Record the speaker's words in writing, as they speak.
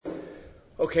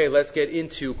Okay, let's get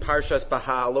into Parshas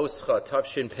Behaaloscha,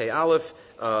 Tavshin Pei Aleph,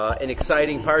 an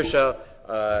exciting parsha,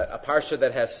 a parsha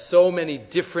that has so many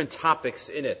different topics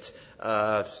in it,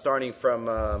 starting from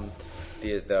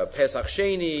there's the Pesach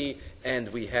Sheni, and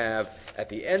we have at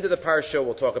the end of the parsha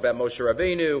we'll talk about Moshe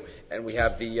Rabbeinu, and we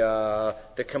have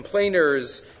the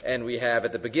complainers, and we have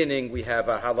at the beginning we have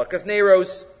Halakas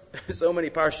Neiros, so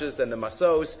many parshas, and the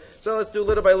Masos. So let's do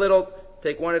little by little.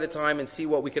 Take one at a time and see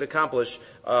what we could accomplish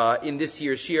in this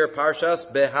year's Shir,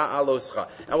 Parshas Behaaloscha.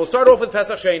 And we'll start off with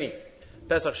Pesach Sheni.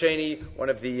 Pesach Sheni, one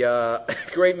of the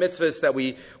great mitzvahs that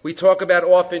we talk about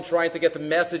often, trying to get the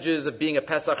messages of being a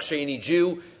Pesach Sheni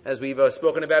Jew, as we've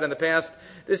spoken about in the past.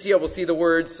 This year we'll see the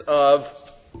words of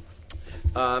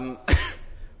Rav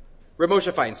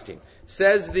Moshe Feinstein.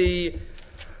 Says the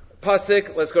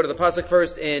Pasuk, let's go to the Pasuk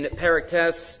first, in Perek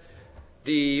Tes.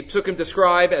 The Psukim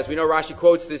describe, as we know, Rashi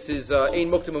quotes, this is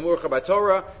Ein Muktim Umurcha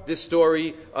BaTorah. This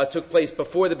story took place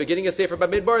before the beginning of Sefer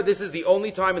Bamidbar. This is the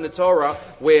only time in the Torah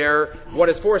where one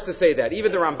is forced to say that.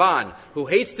 Even the Ramban, who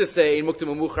hates to say Ein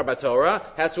Muktim Umurcha BaTorah,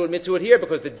 has to admit to it here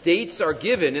because the dates are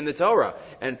given in the Torah.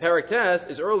 And Perek Tes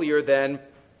is earlier than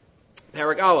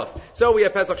Perek Aleph. So we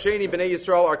have Pesach Sheni. Bnei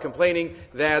Yisrael are complaining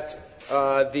that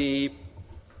they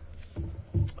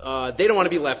don't want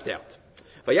to be left out.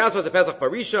 Vayasvas the Pesach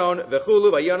Parishon,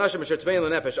 v'chulu, v'yonashim asher tmein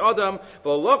l'nefesh adam,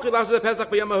 v'lochi lasas the Pesach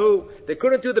b'yamahu. They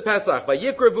couldn't do the Pesach.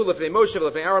 V'yikravu l'fnei Moshe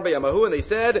v'l'fnei Aaron b'yamahu, and they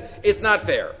said, it's not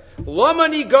fair. Lama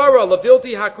nigara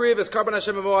lavilti hakriv es karban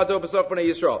Hashem v'moado b'soch b'nei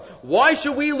Yisrael. Why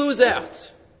should we lose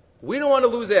out? We don't want to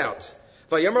lose out.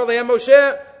 V'yamar lehem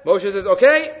Moshe. Moshe says,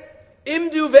 okay,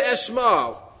 imdu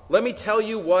ve'eshmal. Let me tell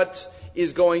you what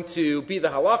is going to be the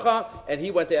halacha. And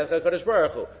he went to HaKadosh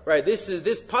Baruch Hu. Right? This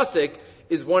pasuk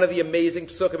is one of the amazing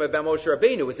psukim about Moshe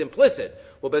Rabbeinu. It's implicit.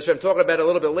 Well, I'm talking about it a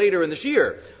little bit later in the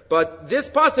Shir. But this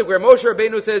pasuk where Moshe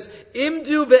Rabbeinu says,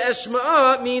 Imdu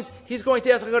ve'eshma'a, means he's going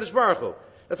to ask HaKadosh Baruch Hu.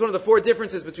 That's one of the four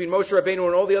differences between Moshe Rabbeinu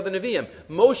and all the other Nevi'im.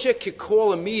 Moshe could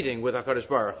call a meeting with HaKadosh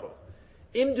Baruch Hu.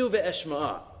 Imdu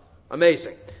ve'eshma'a.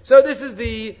 Amazing. So this is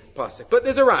the pasuk. But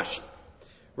there's a Rashi.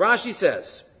 Rashi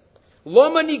says,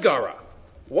 Loma nigara.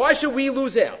 Why should we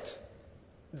lose out?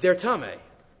 They're tamei.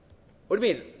 What do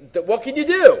you mean? What can you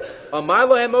do?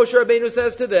 Amaylahem Moshe Rabbeinu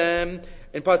says to them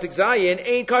in Pasuk Zayin,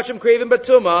 Ein kachim craven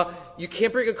batuma. You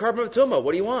can't bring a carbon batuma.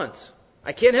 What do you want?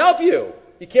 I can't help you.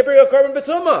 You can't bring a carbon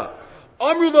batuma.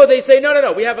 Amrulo, they say,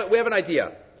 no. We have an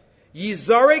idea.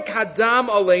 Yizarek hadam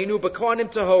aleinu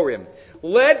b'kohanim tahorim.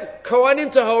 Let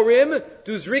kohanim tahorim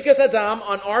do zrikas hadam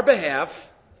on our behalf.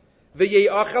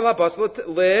 V'ye'achal habas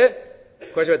le.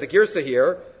 Question about the girsa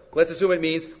here. Let's assume it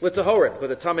means l'tahorim,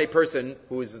 because a tamei person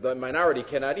who is the minority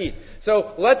cannot eat.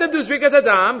 So let them do zrikas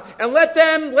adam and let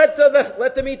them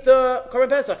eat the Korban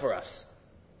Pesach for us.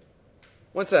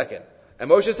 1 second.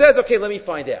 And Moshe says, okay, let me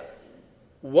find out.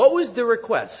 What was the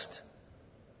request?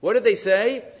 What did they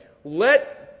say?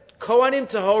 Let kohanim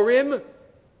tahorim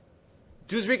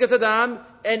do zrikas adam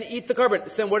and eat the carbon.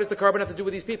 So then what does the carbon have to do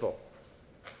with these people?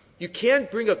 You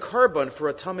can't bring a carbon for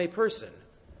a tamei person.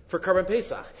 For Korban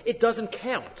Pesach. It doesn't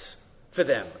count for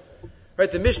them.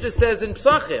 Right? The Mishnah says in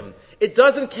Psachim, it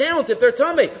doesn't count if they're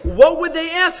tamei. What were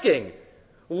they asking?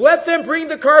 Let them bring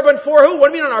the carbon for who? What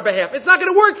do you mean on our behalf? It's not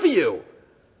going to work for you.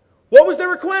 What was their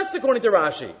request according to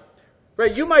Rashi?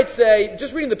 Right? You might say,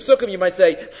 just reading the Psukim, you might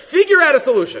say, figure out a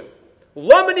solution.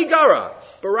 Lama nigara.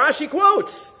 But Rashi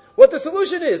quotes what the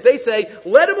solution is. They say,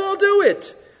 let them all do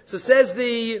it. So says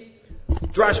the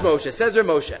Drash Moshe, says Rav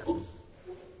Moshe.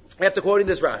 After quoting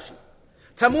this Rashi.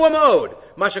 Tamua ma'od.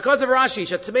 Mashakaz of Rashi,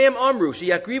 shatmeim amru,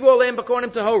 sheyakrivu aleim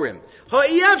b'kohanim tahorim.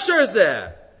 Ha'iyavshar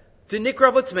zeh.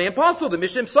 T'nikrav l'tmeim pasul, the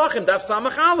Mishnah Psachim, daf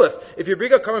samach aleph. If you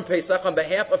bring a Korban Pesach on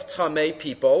behalf of tamei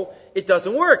people, it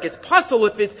doesn't work. It's pasul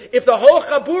if the whole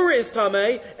chabura is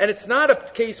tamei, and it's not a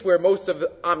case where most of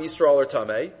Am Yisrael are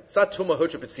tamei. It's not tumah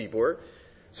hutra b'tzibur.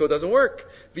 So it doesn't work.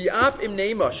 V'af im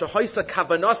neima, shahaisa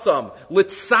kavanasam,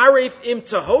 litzaref im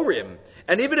tahorim.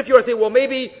 And even if you want to say, well,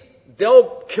 maybe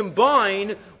they'll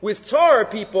combine with Torah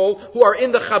people who are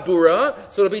in the Chabura,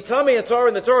 so it'll be Tamei and Torah,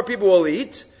 and the Torah people will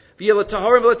eat. V'yel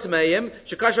tahorim v'letmeim,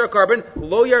 shekasher carbon,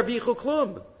 lo yarvichu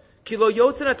klum. Ki lo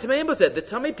yotzei atmeim b'zeh. The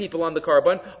Tamei people on the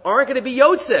carbon aren't going to be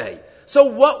yotzei. So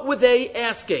what were they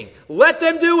asking? Let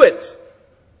them do it.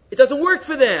 It doesn't work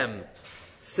for them.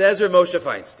 Says Rav Moshe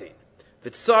Feinstein.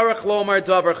 V'tzarach lomar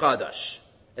davar chadash.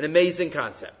 An amazing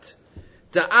concept.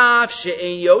 Da'af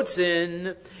she'ein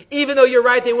yotzin. Even though you're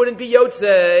right, they wouldn't be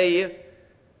yotzei.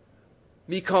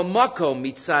 Mikol makom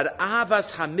mitzad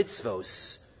avas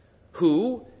hamitzvos.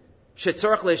 Who?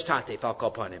 Shetzorach leishtatef al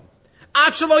kol panim.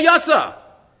 Af shelo yatsa.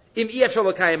 Im ef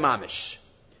shelo kayim mamish.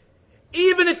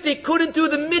 Even if they couldn't do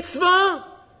the mitzvah,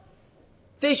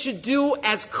 they should do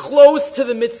as close to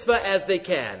the mitzvah as they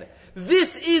can.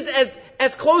 This is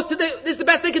as close to this is the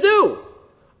best they could do.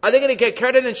 Are they going to get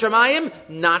credit in Shamayim?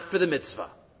 Not for the mitzvah.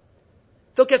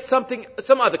 They'll get some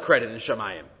other credit in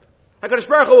Shamayim. HaKadosh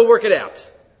Baruch Hu will work it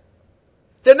out.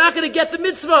 They're not going to get the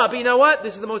mitzvah, but you know what?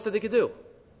 This is the most that they could do.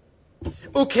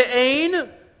 Uke'ein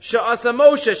sha'asa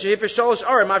Moshe shehifer shalosh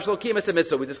arim avshal kimas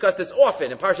mitzvah. We discussed this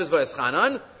often in Parshas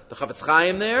Vayeschanan. The Chavetz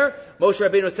Chaim there. Moshe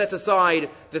Rabbeinu sets aside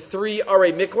the 3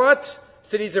 Arei Miklat,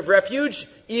 cities of refuge,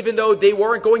 even though they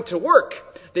weren't going to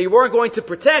work. They weren't going to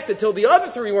protect until the other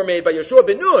 3 were made by Yeshua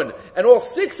ben Nun, and all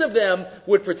 6 of them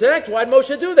would protect. Why did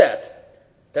Moshe do that?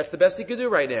 That's the best he could do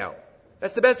right now.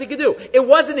 That's the best he could do. It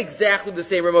wasn't exactly the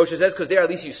same where Moshe says, because there at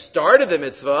least you started the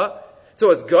mitzvah,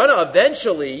 so it's gonna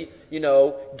eventually,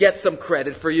 get some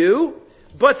credit for you.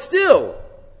 But still,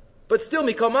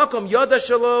 mikol makom yada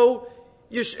shalo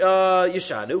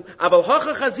yishanu, aval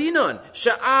hacha chazinon,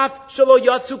 sha'af shalo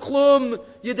yatsu klum,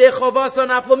 yidei chavasa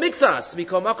nafla mixas,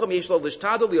 mikol makom yeshlo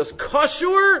lishtado lios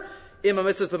kashur, ima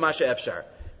mitzvahs b'masha efshar.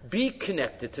 Be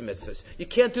connected to mitzvahs. You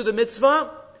can't do the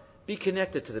mitzvah? Be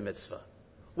connected to the mitzvah.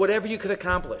 Whatever you can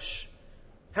accomplish.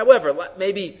 However,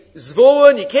 maybe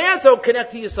Zvulun, you can't, so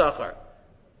connect to Yisachar.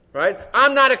 Right?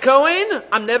 I'm not a Kohen,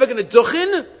 I'm never going to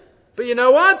duchin, but you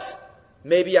know what?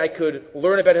 Maybe I could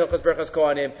learn about Hilchos Berachos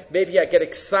Kohanim, maybe I get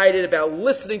excited about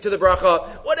listening to the bracha,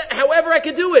 however I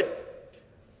could do it.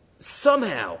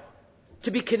 Somehow,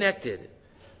 to be connected.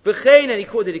 V'chein, and did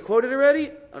he quote it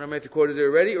already? I don't know if he quoted it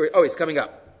already, he's coming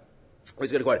up.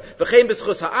 He's going to quote it. V'chein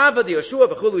b'schus ha'ava the Yeshua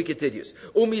v'chulu, he continues.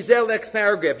 Umizel next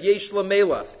paragraph, yesh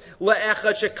l'melach,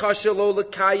 le'echad shekasha lo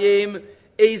l'kayim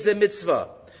eze mitzvah.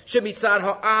 Shemitzad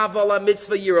ha'ava la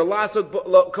mitzvah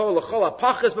yiralasuk kol l'chol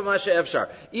ha'pachas b'masha efshar.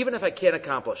 Even if I can't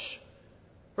accomplish.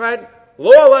 Right?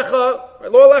 Lo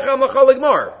alecha am l'chol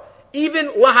l'gmar. Even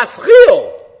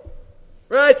lahaschil.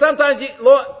 Right? Sometimes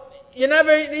you're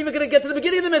never even going to get to the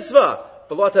beginning of the mitzvah.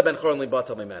 V'lota ben choron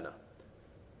li'batal mimena.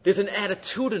 There's an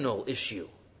attitudinal issue.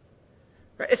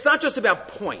 Right? It's not just about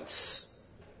points.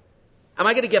 Am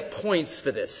I going to get points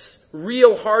for this?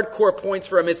 Real hardcore points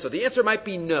for a mitzvah? The answer might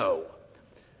be no.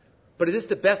 But is this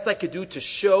the best I could do to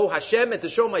show Hashem and to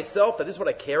show myself that this is what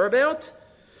I care about?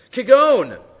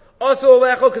 Kigon. Also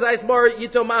lecho kazayis mar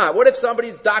yitoma. What if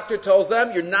somebody's doctor tells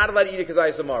them you're not allowed to eat a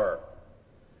kazayis maror?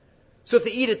 So if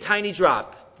they eat a tiny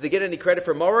drop, do they get any credit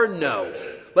for maror? No.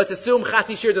 Let's assume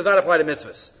chatzi shir does not apply to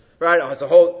mitzvahs. Right? It's a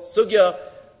whole sugya,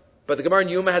 but the Gemara in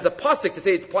Yuma has a pasuk to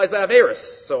say it applies by Averis.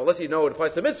 So unless you know it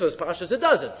applies to mitzvahs, pashas it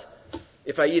doesn't.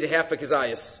 If I eat a half a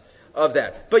kazayas of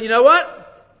that. But you know what?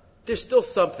 There's still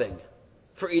something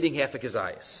for eating half a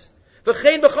kazayas.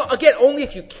 Again, only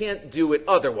if you can't do it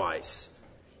otherwise.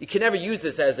 You can never use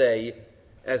this as a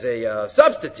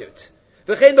substitute.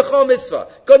 You're not allowed to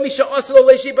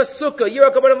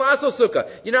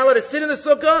sit in the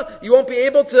sukkah. You won't be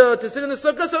able to sit in the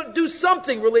sukkah. So do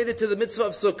something related to the mitzvah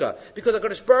of sukkah. Because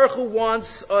HaKadosh Baruch Hu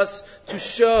wants us to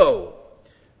show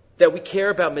that we care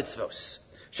about mitzvos.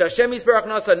 Below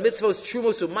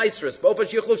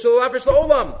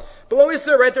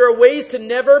Isser, right, there are ways to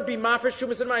never be mafresh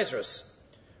shumas and maisros.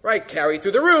 Right, carry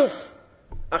through the roof.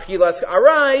 Achilas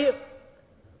arai.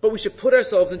 But we should put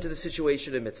ourselves into the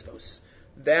situation of mitzvos.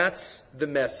 That's the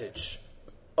message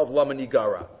of Lama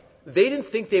Nigara. They didn't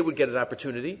think they would get an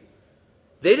opportunity.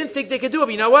 They didn't think they could do it.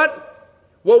 But you know what?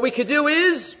 What we could do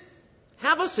is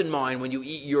have us in mind when you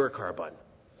eat your carbon.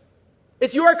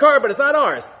 It's your carbon, it's not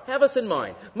ours. Have us in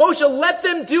mind. Moshe, let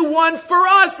them do one for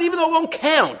us, even though it won't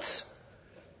count.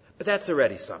 But that's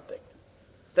already something.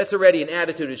 That's already an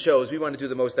attitude that shows we want to do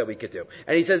the most that we could do.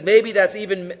 And he says maybe that's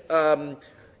even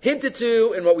hinted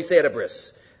to in what we say at a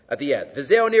bris. At the end.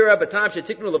 V'zeo nira b'tam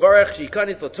shetiknu levarech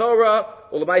shikanis l'torah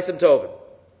u'lemaisim tovim.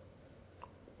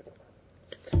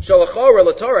 Shalachora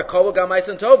l'torah kol gam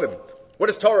maisim tovim. What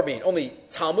does Torah mean? Only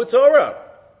Talmud Torah?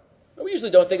 We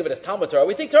usually don't think of it as Talmud Torah.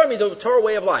 We think Torah means a Torah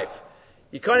way of life.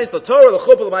 Yikanis l'torah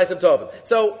l'chuppah l'maisim tovim.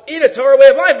 So in a Torah way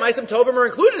of life, maisim tovim are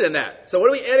included in that. So what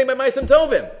are we adding by maisim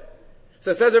tovim?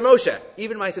 So says Moshe,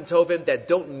 even maisim tovim that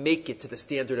don't make it to the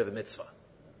standard of a mitzvah.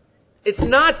 It's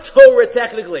not Torah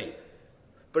technically.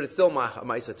 But it's still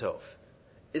Ma'aseh Tov.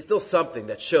 It's still something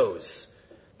that shows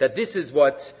that this is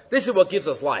what gives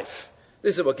us life.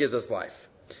 This is what gives us life.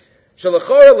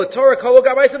 Shalachora l'Torah kol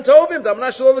gam ma'aseh tovim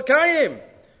damna shelo l'kayim.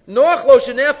 Noach lo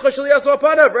shenefcha shel yasu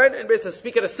apanav. Right? And it's a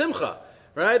speak at a simcha.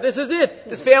 Right? This is it.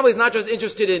 This family is not just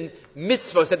interested in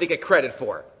mitzvahs that they get credit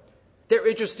for. They're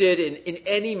interested in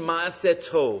any Ma'aseh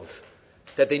Tov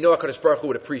that they know HaKadosh Baruch Hu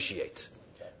would appreciate.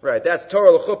 Right, that's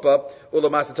Torah l'chuppah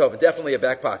u'l'masa tova. Definitely a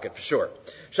back pocket, for sure.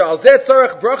 Shal zeh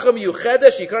tzarech bracha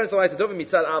miyuchedes sheyikanis l'masa tova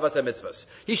mitzad avas hamitzvos.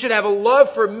 He should have a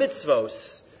love for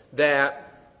mitzvos that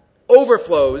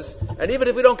overflows, and even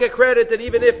if we don't get credit, and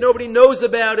even if nobody knows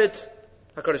about it,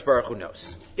 HaKadosh Baruch Hu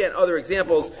knows. Again, other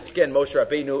examples. Again, Moshe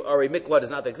Rabbeinu, Ari Miklad is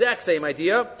not the exact same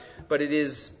idea, but it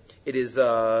is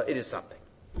something.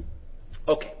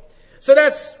 Okay, so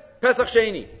that's Pesach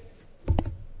Sheni.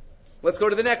 Let's go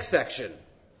to the next section.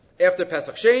 After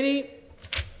Pesach Sheni,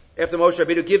 after Moshe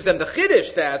Rabbeinu gives them the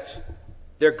chiddush that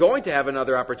they're going to have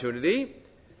another opportunity,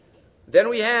 then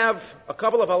we have a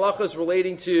couple of halachas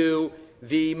relating to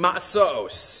the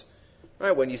ma'asos.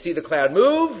 Right, when you see the cloud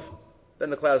move, then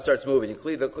the cloud starts moving.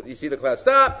 You see the cloud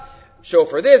stop, show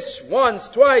for this, once,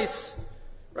 twice,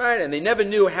 right? And they never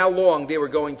knew how long they were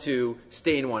going to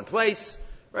stay in one place.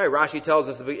 Right, Rashi tells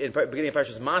us in the beginning of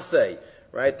Parshas Masei,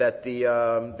 right, that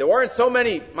there weren't so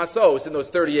many masos in those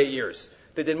 38 years.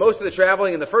 They did most of the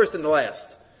traveling in the first and the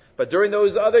last. But during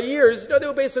those other years, they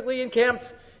were basically encamped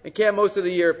most of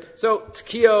the year. So,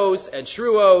 tkios and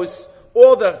shruos,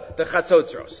 all the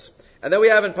chatzotzros. And then we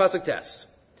have in Pasuk Tes,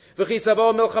 besides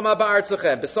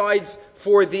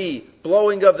for the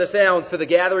blowing of the sounds, for the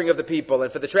gathering of the people,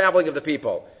 and for the traveling of the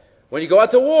people. When you go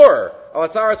out to war, blow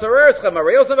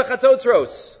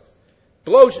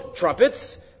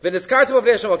trumpets,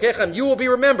 you will be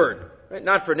remembered. Right?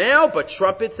 Not for now, but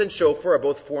trumpets and shofar are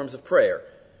both forms of prayer.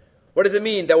 What does it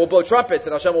mean that we'll blow trumpets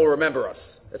and Hashem will remember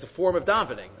us? That's a form of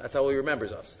davening. That's how He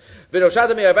remembers us. And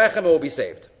we'll be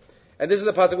saved. And this is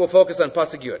the pasuk we'll focus on,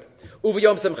 pasuk Yud.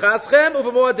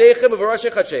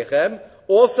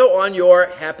 Also on your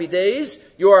happy days,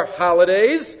 your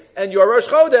holidays, and your Rosh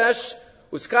Chodesh,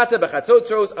 we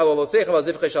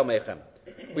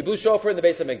blew shofar in the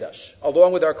base of Mikdash,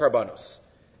 along with our karbanos.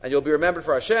 And you'll be remembered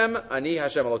for Hashem, Ani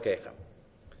Hashem Elokeichem.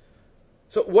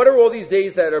 So what are all these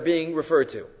days that are being referred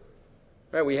to?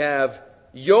 Right, we have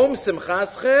Yom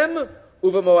Simchaschem,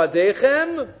 Uva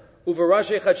Moadechem, Uva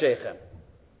Rashi Chadshechem.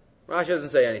 Rashi doesn't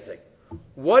say anything.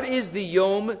 What is the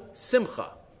Yom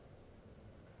Simcha?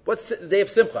 What's the day of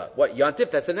Simcha? What?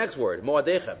 Yantif? That's the next word.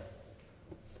 Moadechem.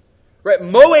 Right,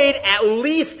 Moed at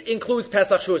least includes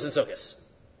Pesach, Shavuos, and Sukkot.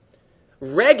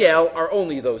 Regel are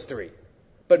only those three.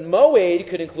 But Moed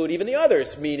could include even the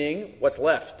others, meaning what's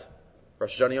left?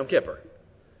 Rosh Hashanah, Yom Kippur.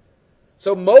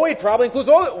 So Moed probably includes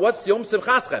all. What's Yom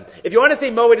Simchaschem? If you want to say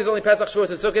Moed is only Pesach,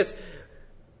 Shavuos, and Sukkot,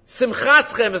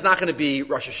 Simchaschem is not going to be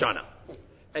Rosh Hashanah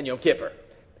and Yom Kippur.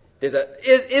 Is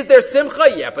there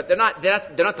Simcha? Yeah, but they're not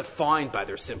defined by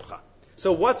their Simcha.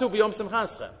 So what's Yom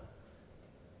Simchaschem?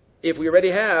 If we already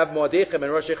have Moadechem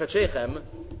and Rosh Chadshechem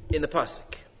in the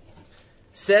pasuk.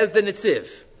 Says the Nitziv,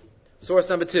 source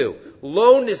number 2,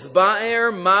 Lo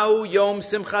nisba'er ma'u Yom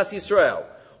Simchas Yisrael.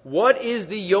 What is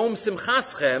the Yom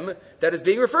Simchaschem that is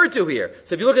being referred to here?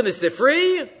 So if you look in the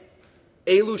Sifri,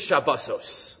 Elu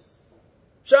Shabbosos.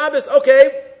 Shabbos,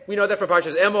 okay, we know that from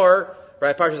Parshas Emor,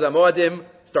 right? Parshas Amoadim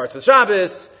starts with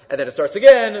Shabbos, and then it starts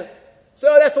again.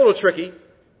 So that's a little tricky,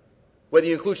 whether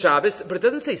you include Shabbos, but it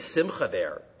doesn't say Simcha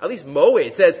there. At least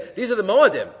Moed says, these are the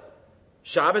Moadim.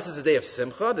 Shabbos is a day of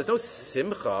Simcha. There's no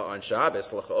Simcha on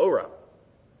Shabbos, l'cha'ora.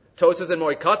 Tosfos and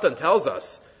Moed tells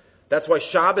us that's why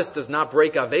Shabbos does not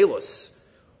break Avelus,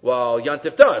 while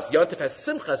Yantif does. Yantif has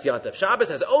Simchas Yantif. Shabbos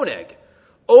has Oneg.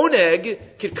 Oneg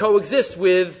could coexist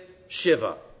with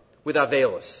Shiva, with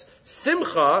Avelus.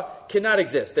 Simcha cannot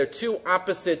exist. They're two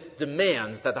opposite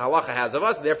demands that the halacha has of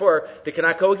us, and therefore they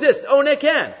cannot coexist. Oneg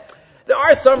can. There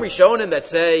are some Rishonim that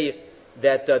say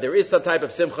that there is some type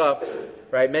of Simcha.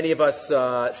 Right, many of us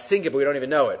sing it, but we don't even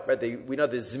know it. Right, we know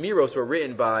the Zmiros were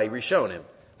written by Rishonim,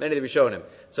 many of the Rishonim.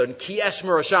 So in Ki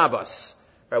Eshmer Shabbos,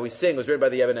 right, we sing, it was written by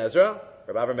the Ibn Ezra,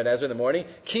 Rabbi Avram Ben Ezra in the morning.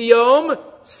 Ki Yom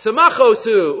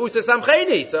Semachosu Usa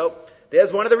Samcheni. So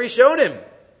there's one of the Rishonim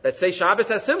that say Shabbos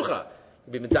has Simcha.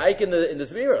 We'll be Medaik in the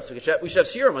Zmiros. We should have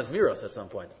Shirim on Zmiros at some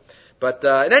point. But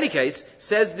in any case,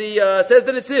 says the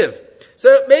Nitziv.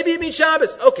 So maybe it means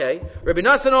Shabbos. Okay. Rabbi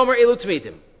Nassan Omer Elu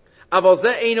Tmitim. Aval ze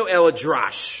einu el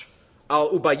drash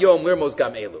al ubayom lirmos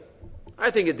gam elu.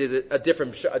 I think it is a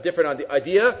different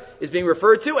idea is being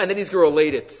referred to, and then he's going to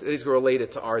relate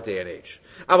it to our day and age.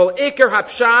 Aval iker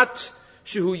hapshat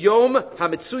shehu yom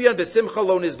hamitzuyan besimcha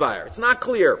lo nizbayr. It's not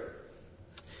clear.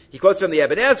 He quotes from the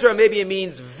Ibn Ezra. Maybe it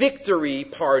means victory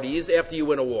parties after you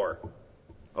win a war.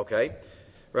 Okay.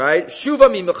 Right? Shuva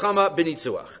mi milchama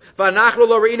b'nitzuach. V'anachnu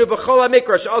lo re'inu b'chol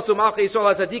ha'mikra she'asu malchei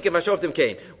Yisrael ha'tzadikim v'shoftim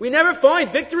kain. We never find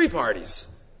victory parties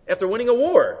after winning a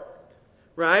war.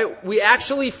 Right? We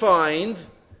actually find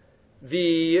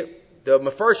the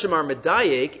Mefarshim are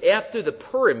medayek after the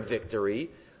Purim victory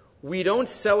we don't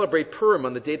celebrate Purim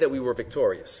on the day that we were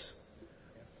victorious.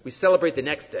 We celebrate the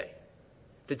next day,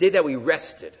 the day that we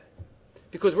rested,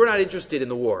 because we're not interested in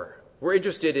the war. We're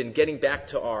interested in getting back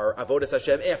to our Avodas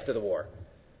Hashem after the war.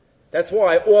 That's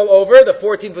why all over, the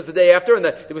 14th was the day after, and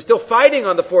they were still fighting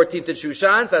on the 14th in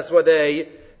Shushan, so that's why they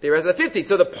rested the 15th.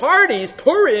 So the parties,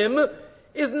 Purim,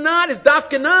 is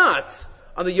dafka not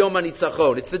on the Yom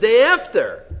HaNitzachon. It's the day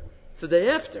after. It's the day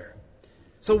after.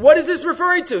 So what is this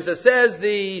referring to? So it says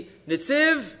the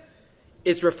Nitziv,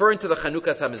 it's referring to the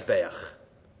Chanukas HaMizbeach.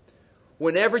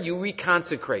 Whenever you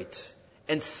reconsecrate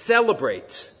and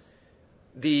celebrate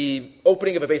the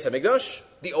opening of a Beis HaMikdash,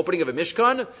 the opening of a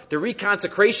Mishkan, the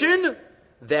reconsecration,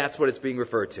 that's what it's being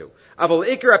referred to. Avol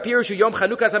Iker Apirushu Yom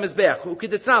Chanukas HaMizbeach.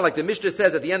 Ukiditzan, like the Mishnah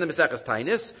says at the end of Maseches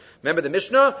Tainis. Remember the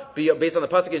Mishnah, based on the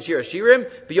pasuk in Shir Hashirim,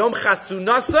 B'yom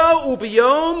Chasunaso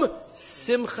u'b'yom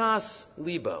Simchas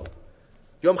Libo.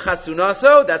 Yom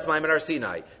Chasunaso, that's Maimon Har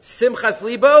Sinai. Simchas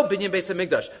Libo, Binyan Beis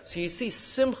HaMikdash. So you see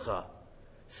Simcha.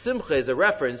 Simcha is a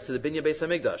reference to the Binyan Beis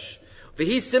HaMikdash.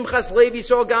 V'hi Simchas Levi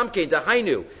Yisrael Gamkein,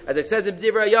 Dahainu, as it says in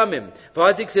B'divrei Yamim.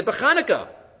 V'hazik Simcha Chanukah.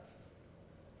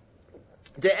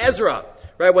 The Ezra,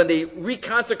 right, when they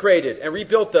reconsecrated and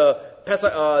rebuilt the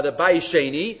Bayis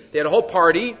Sheni, they had a whole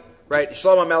party, right?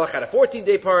 Shlomo Melech had a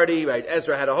 14-day party, right?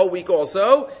 Ezra had a whole week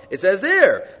also. It says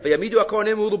there, V'yamidu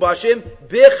HaKohanim Ulu Bashim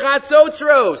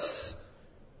B'chatzotros.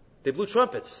 They blew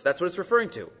trumpets. That's what it's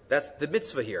referring to. That's the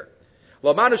mitzvah here.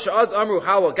 L'manu she'az amru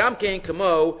halal gamkein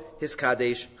kamo his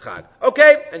kadesh chag.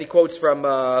 Okay, and he quotes from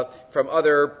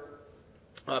other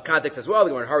context as well. The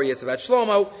Gemara Hari is about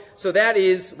Shlomo. So that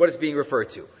is what is being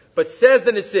referred to. But says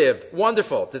the Nitziv,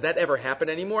 wonderful. Does that ever happen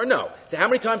anymore? No. So how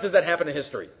many times does that happen in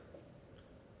history?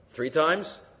 3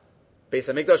 times? Beis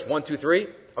HaMikdash, 1, 2, 3.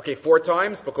 Okay, 4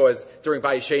 times, because during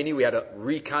Bayis Sheni we had to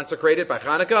reconsecrate it by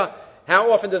Hanukkah.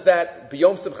 How often does that,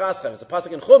 B'yom Simchaschem, it's a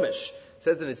pasuk in Chumash.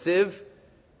 Says the Nitziv,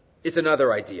 it's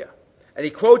another idea. And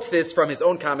he quotes this from his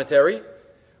own commentary,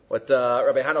 what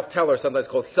Rabbi Hanoch Teller sometimes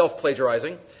calls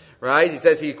self-plagiarizing. Right? He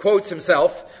says, he quotes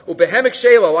himself, Ubehemek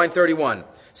Shela, line 31.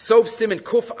 Sof Siman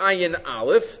Kuf Ayin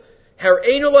Aleph,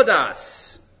 Her'enu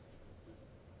Ladas.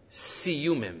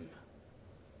 Siyumim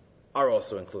are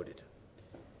also included.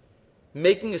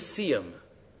 Making a siyum,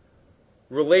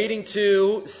 relating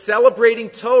to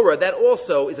celebrating Torah, that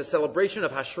also is a celebration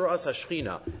of Hashras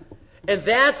Hashchina. And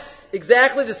that's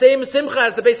exactly the same Simcha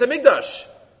as the Beis HaMikdash.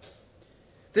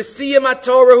 The siyum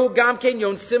HaTorah hu gamkein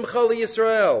Yom Simcha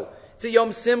LiYisrael. It's a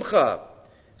Yom Simcha.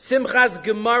 Simcha's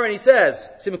Gemara, and he says,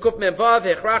 Simkuf Memvav,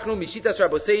 Hechrachnu, Mishitas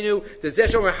Rabosenu,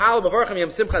 Dezeshom Rahal, Mavarcham Yom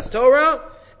Simcha's Torah,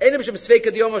 Enim Mishum Sveika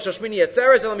Diyom Shoshmini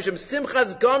Yetzeres, Elam Mishum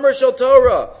Simcha's Gomer Shel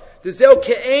Torah, Dezeo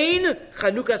Ke'ein,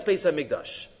 Chanukas Beis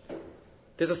HaMikdash.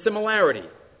 There's a similarity.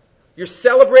 You're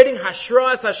celebrating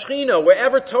Hashras HaShchina.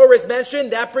 Wherever Torah is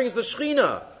mentioned, that brings the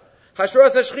Shchina.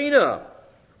 Hashras HaShchina.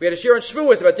 We had a shir on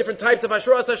Shavuos about different types of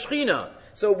Hashras HaShchina.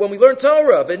 So when we learn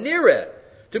Torah, Venire,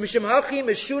 to Mishim Hachi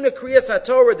Meshuna Kriyas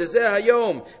HaTorah Dezeh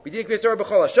Hayom. We did Kriyas Torah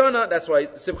B'chol Hashana. That's why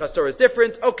Simchas Torah is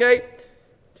different. Okay.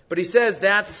 But he says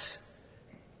that's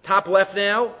top left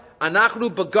now. Anachnu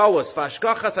Begalus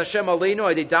Vashkachas Hashem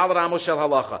Aleinu Adei Dalar Amos Shel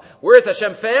Halacha. Where is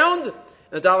Hashem found? In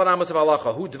the Dalar Amos of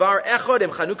Halacha. Hu Dvar Echad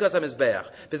Im Chanukas HaMizbeach.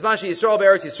 Bizman She Yisrael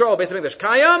Be'eretz Yisrael Beis HaMikdash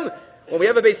Kayam. When we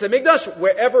have a Beis HaMikdash,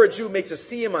 wherever a Jew makes a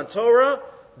siyum on Torah,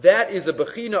 that is a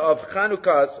bechina of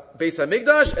Chanukah's Beis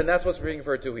HaMikdash, and that's what's being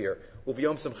referred to here.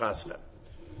 Uv'yom simchaschem.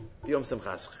 V'yom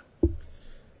simchaschem.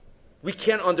 We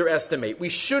can't underestimate. We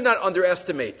should not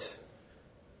underestimate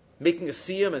making a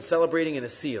siyum and celebrating in a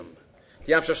siyum.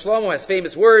 The Yam Shlomo has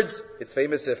famous words. It's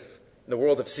famous in the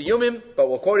world of siyumim, but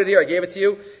we'll quote it here. I gave it to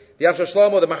you. The Yam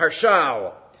Shlomo, the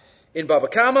Maharshal, in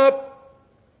Bava Kama,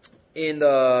 in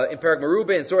Perek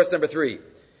Merubah, in source number 3.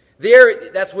 There,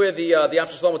 that's where the Yam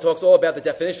Shlomo talks all about the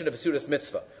definition of a Sudas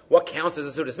Mitzvah. What counts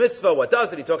as a Sudas Mitzvah? What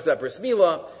does it? He talks about Bris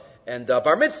Milah and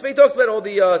Bar Mitzvah. He talks about all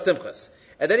the Simchas.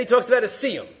 And then he talks about a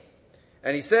Siyum.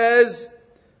 And he says,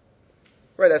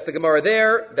 right, that's the Gemara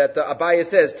there, that Abaye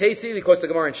says, Teisi, he quotes the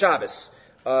Gemara in Shabbos.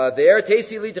 There,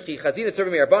 Teisi li techi chazin et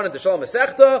serving Rabbanan, Deshalom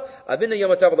Masechta, Avina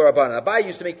Yom HaTov Rabbanan. Abaye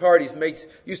used to make parties,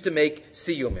 used to make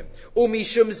Siyumim.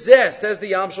 Umishum Zeh, says the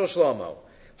Yam Shlomo,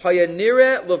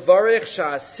 Hayanire levarech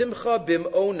sha'asimcha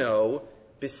bim'ono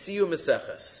b'siyu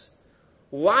meseches.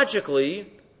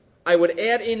 Logically, I would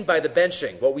add in by the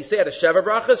benching what we say at a Sheva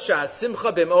Brachas,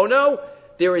 sha'asimcha bim'ono.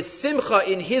 There is simcha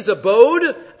in his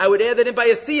abode. I would add that in by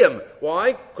a siyum.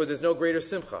 Why? Because there's no greater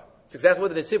simcha. It's exactly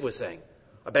what the Nitziv was saying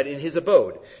about in his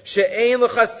abode. She'ein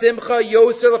lecha simcha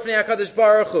yoser lefnei HaKadosh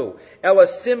Baruch Hu ela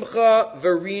simcha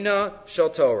verina shel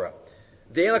Torah.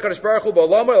 De'ein HaKadosh Baruch Hu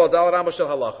ba'olamar el dalar amos shel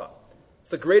halacha. It's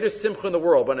the greatest simcha in the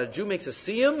world. When a Jew makes a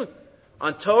siyum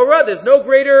on Torah, there's no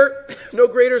greater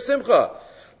simcha.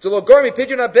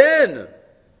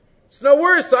 It's no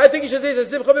worse. So I think you should say it's a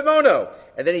simcha b'mono.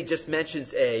 And then he just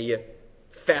mentions a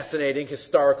fascinating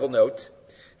historical note.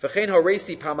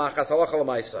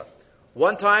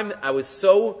 One time I was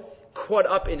so caught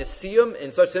up in a siyum,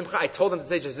 in such simcha, I told him to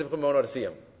say just simcha b'mono to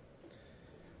siyum.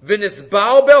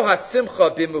 V'nisbalbel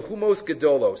hasimcha b'mehumos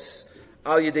gedolos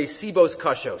al yedei sibos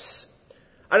kashos.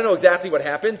 I don't know exactly what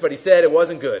happened, but he said it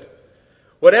wasn't good.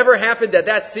 Whatever happened at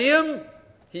that siyum,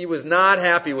 he was not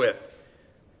happy with.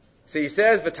 So he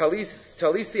says,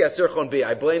 "V'talisi asir chon bi."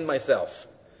 I blamed myself.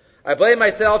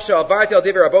 She'avarti al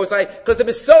divrei rabosai, because the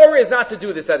Mesorah is not to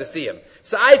do this at a siyum.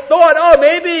 So I thought,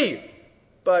 maybe,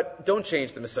 but don't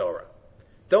change the Mesorah.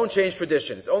 Don't change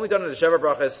tradition. It's only done in the Sheva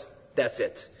Brachas. That's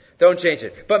it. Don't change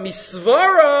it. But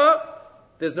misvara,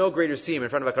 there's no greater siyum in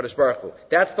front of HaKadosh Baruch Hu.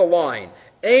 That's the line.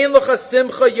 Ein lecha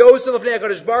simcha yosef lefnei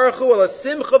HaKadosh Baruch Hu ala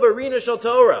simcha v'rina shel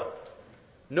Torah.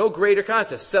 No greater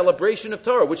concept. Celebration of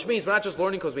Torah, which means we're not just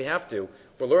learning because we have to.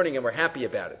 We're learning and we're happy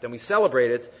about it. Then we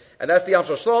celebrate it. And that's the Yom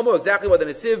Shel Shlomo, exactly what the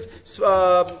Netziv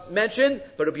mentioned.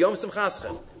 But it'll be Yom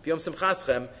Simchaschem. Yom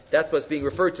Simchaschem, that's what's being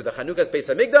referred to. The Chanukas Beis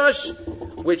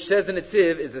HaMikdash, which says the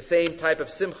Netziv is the same type of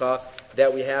simcha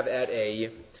that we have at a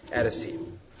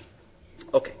siyum.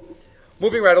 Okay.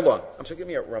 Moving right along. I'm sorry, give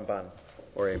me a Ramban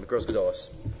or a Mikros Gedolos.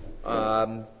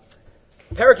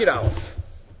 Perek Yud Aleph.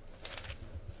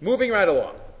 Moving right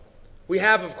along. We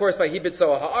have, of course, by Hibit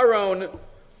Soa Ha'aron,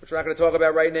 which we're not going to talk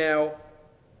about right now.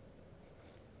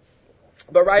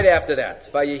 But right after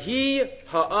that, Vayehi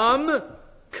Ha'am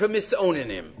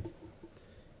K'mis'oninim.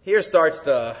 Here starts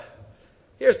the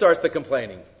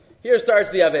complaining. Here starts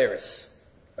the Averis.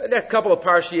 The next couple of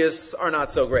Parshias are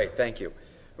not so great, thank you.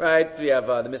 Right? We have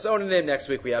the Mis'oninim, next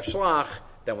week we have Shlach,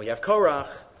 then we have Korach,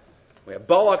 we have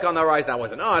Balak on the rise, that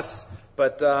wasn't us,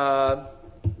 but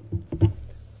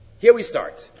here we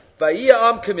start.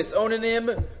 Vayiyam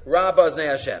k'mis'oninim rabba aznei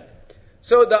Hashem.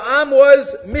 So the Am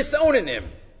was mis'oninim.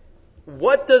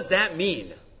 What does that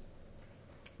mean?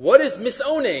 What is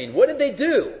mis'onin? What did they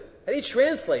do? How do you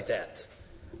translate that?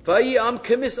 Vayiyam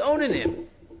k'mis'oninim.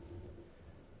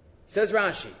 Says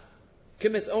Rashi,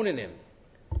 k'mis'oninim.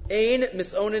 Ein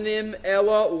mis'oninim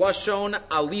ela lashon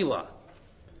alila.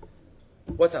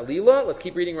 What's alila? Let's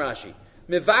keep reading Rashi.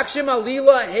 Mivakshim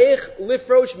alila heich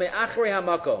lifrosh me'achrei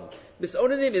hamakom.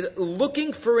 Mis'onanim is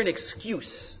looking for an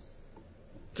excuse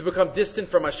to become distant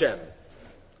from Hashem.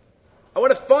 I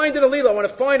want to find an alila. I want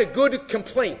to find a good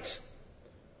complaint.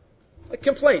 A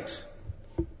complaint.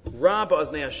 Rabba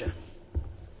aznei Hashem.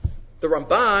 The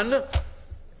Ramban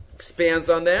expands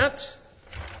on that.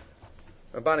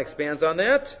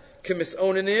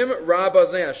 K'mis'onanim Rabba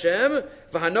aznei Hashem.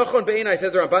 V'hanochon be'enai,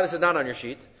 says the Ramban, this is not on your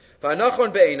sheet.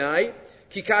 V'hanochon be'enai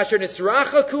ki kasher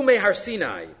nisrachaku me'har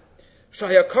Sinai.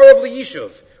 Shahyakarov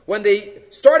liyishuv. When they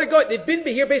started going, they've been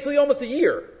here basically almost a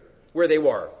year where they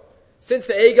were. Since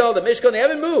the Egel, the Mishkan, they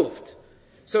haven't moved.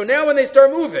 So now when they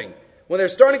start moving, when they're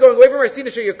starting going away from Har Sinai,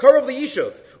 Shahyakarov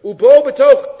liyishuv. Ubo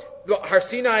b'toch. Har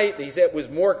Sinai, he said,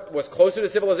 was closer to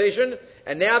civilization,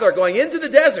 and now they're going into the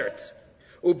desert.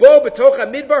 Ubo b'toch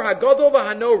hamidbar hagadol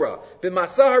v'hanora.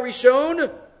 B'masa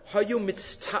harishon hayu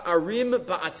mitzta'arim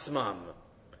ba'atzmam.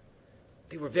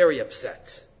 They were very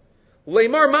upset.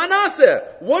 Leimar manase.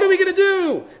 What are we going to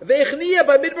do? Ve'echniya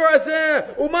b'midbar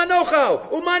hazeh. Uma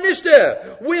nochal. Uma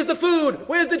nishteh. Where's the food?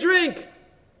 Where's the drink?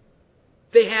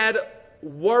 They had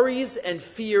worries and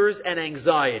fears and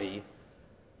anxiety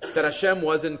that Hashem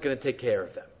wasn't going to take care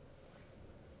of them.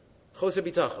 Choser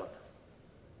bitachon.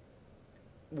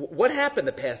 What happened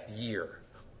the past year?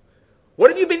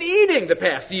 What have you been eating the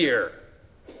past year?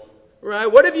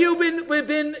 Right? What have you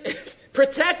been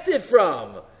protected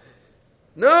from?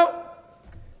 No.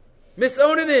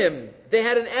 Misonanim. They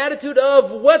had an attitude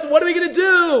of, what are we going to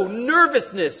do?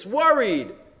 Nervousness,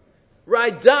 worried.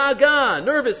 Right? Da'aga,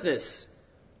 nervousness.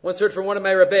 Once heard from one of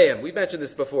my Rebbeim. We've mentioned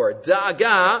this before.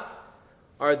 Da'aga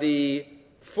are the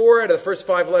 4 out of the first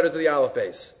 5 letters of the Aleph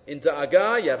base. In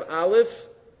Da'aga, you have Aleph,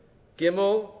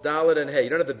 Gimel, Dalet, and Hey. You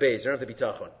don't have the base, you don't have the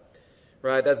Bitachon.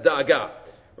 Right? That's Da'aga.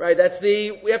 Right?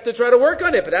 We have to try to work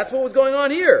on it, but that's what was going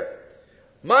on here.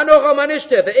 Manocha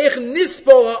manishte, ve'ech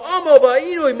nispo ha'amo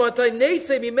va'inui matay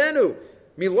neitze mimenu,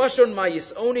 milashon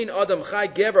mayisonin adam chai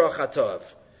gever achatov.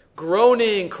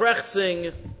 Groaning,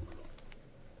 krechzing,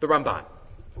 the Ramban.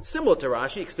 Similar to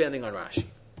Rashi, expanding on Rashi.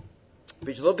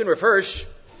 If you look in Rav Hirsch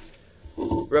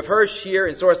here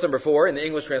in source number 4, in the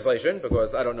English translation,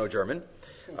 because I don't know German,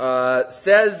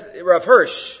 says Rav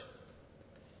Hirsch,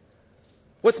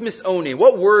 what's misonin?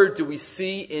 What word do we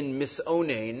see in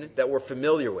misonin that we're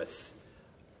familiar with?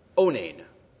 onein,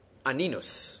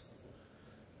 aninus.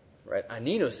 Right?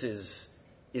 Aninus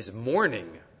is mourning,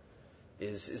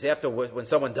 is after when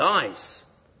someone dies,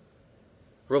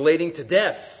 relating to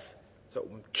death. So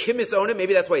ki misonim,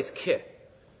 maybe that's why it's ki.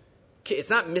 It's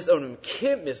not misonim,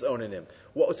 ki misonim.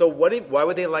 So why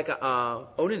would they like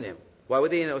onanim? Why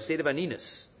would they in a state of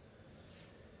aninus?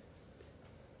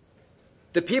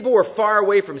 The people were far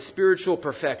away from spiritual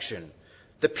perfection.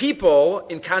 The people,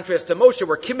 in contrast to Moshe,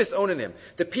 were kimis onanim.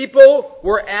 The people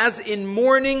were as in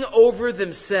mourning over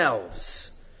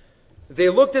themselves. They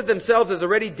looked at themselves as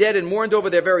already dead and mourned over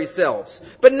their very selves.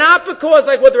 But not because,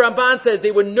 like what the Ramban says,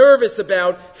 they were nervous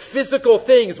about physical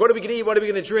things. What are we going to eat? What are we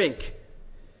going to drink?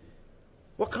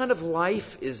 What kind of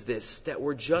life is this that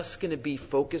we're just going to be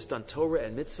focused on Torah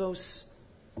and mitzvos?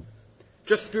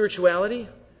 Just spirituality?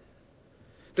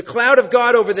 The cloud of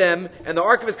God over them and the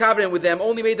ark of his covenant with them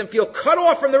only made them feel cut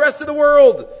off from the rest of the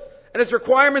world and its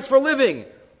requirements for living.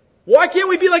 Why can't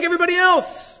we be like everybody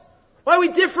else? Why are we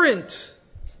different?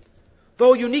 The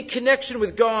whole unique connection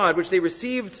with God, which they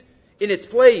received in its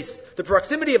place, the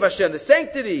proximity of Hashem, the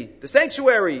sanctity, the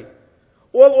sanctuary,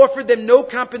 all offered them no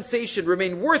compensation,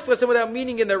 remained worthless and without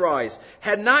meaning in their eyes,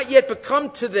 had not yet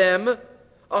become to them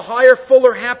a higher,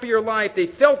 fuller, happier life. They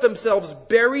felt themselves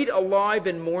buried alive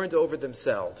and mourned over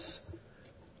themselves.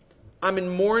 I'm in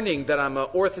mourning that I'm an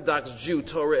Orthodox Jew,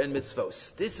 Torah and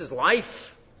mitzvos. This is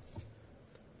life.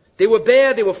 They were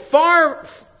bad. They were far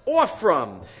off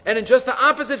from. And in just the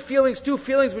opposite feelings, two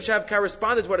feelings which have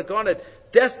corresponded to what God had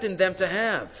destined them to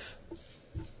have.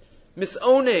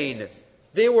 Misonain.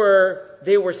 They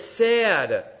were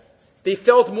sad. They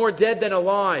felt more dead than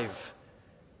alive.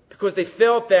 Because they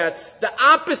felt that's the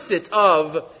opposite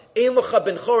of Ein Lecha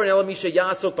Ben Chorin Ela Misha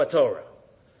Ya'asok B'Torah.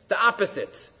 The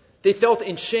opposite. They felt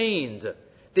enchained.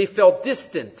 They felt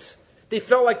distant. They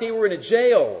felt like they were in a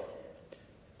jail.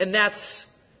 And that's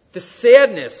the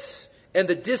sadness and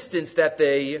the distance that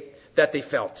they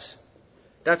felt.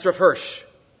 That's Rav Hirsch.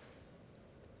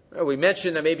 We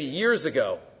mentioned that maybe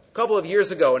a couple of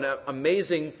years ago, an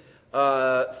amazing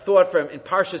thought in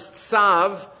Parshas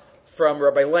Tzav from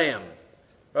Rabbi Lamb.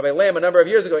 Rabbi Lamb, a number of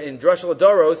years ago, in Drush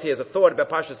Ladoros, he has a thought about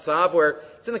Parshas Tzav, where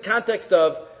it's in the context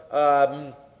of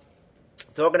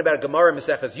talking about a Gemara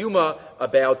Maseches Yuma,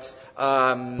 about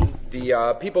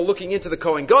the people looking into the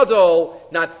Kohen Gadol,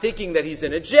 not thinking that he's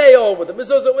in a jail with a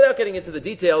mezuzah, without getting into the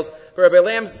details. But Rabbi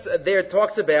Lamb there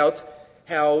talks about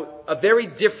how a very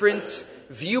different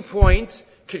viewpoint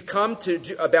could come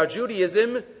about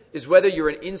Judaism is whether you're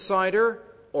an insider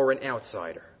or an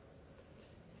outsider.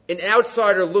 An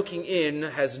outsider looking in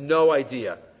has no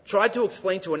idea. Try to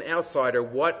explain to an outsider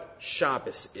what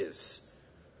Shabbos is.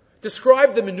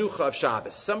 Describe the menucha of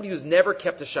Shabbos. Somebody who's never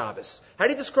kept a Shabbos. How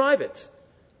do you describe it?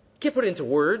 You can't put it into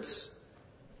words.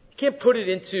 You can't put it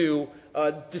into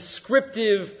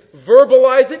descriptive,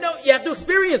 verbalize it. No, you have to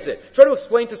experience it. Try to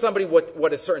explain to somebody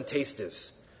what a certain taste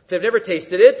is. If they've never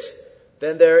tasted it,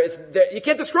 then you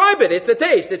can't describe it. It's a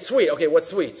taste. It's sweet. Okay, what's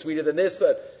sweet? Sweeter than this?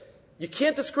 You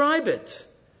can't describe it.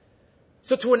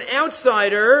 So to an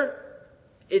outsider,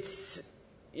 it's,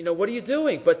 what are you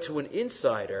doing? But to an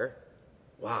insider,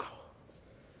 wow.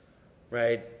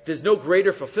 Right? There's no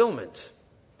greater fulfillment.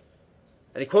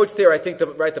 And he quotes there, I think,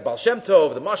 the Baal Shem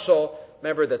Tov, the Mashal.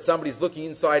 Remember that somebody's looking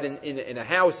inside in a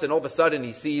house and all of a sudden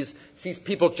he sees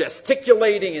people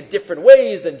gesticulating in different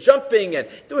ways and jumping and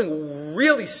doing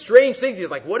really strange things.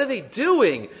 He's like, what are they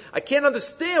doing? I can't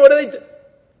understand. What are they doing?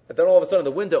 But then all of a sudden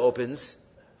the window opens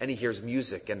and he hears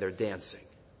music and they're dancing.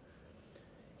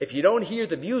 If you don't hear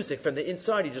the music from the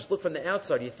inside, you just look from the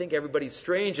outside, you think everybody's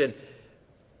strange.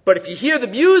 But if you hear the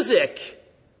music,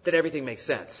 then everything makes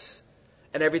sense.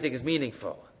 And everything is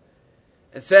meaningful.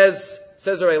 And says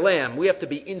Rabbi Lamb, we have to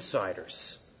be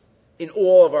insiders in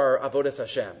all of our avodas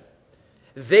Hashem.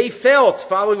 They felt,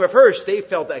 following Rav Hirsch, they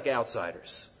felt like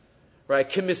outsiders. Right?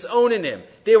 Kimisonanim.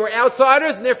 They were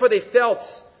outsiders and therefore they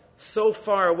felt so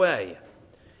far away.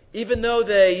 Even though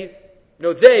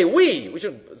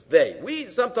we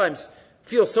sometimes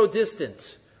feel so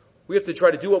distant. We have to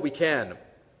try to do what we can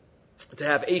to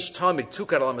have Eish Tamid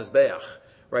Tukar al Mizbeach,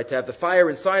 right? To have the fire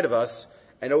inside of us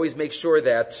and always make sure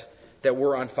that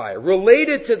we're on fire.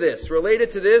 Related to this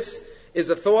is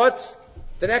a thought,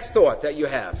 the next thought that you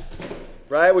have,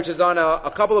 right? Which is on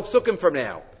a couple of psukim from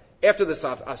now. After the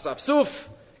Safsuf,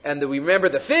 and we remember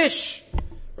the fish,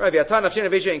 right?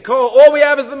 All we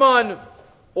have is the man.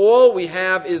 All we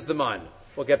have is the man.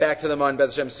 We'll get back to the man,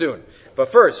 B'ez Hashem, soon.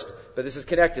 But this is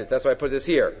connected. That's why I put this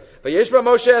here.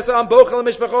 Moshe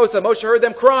heard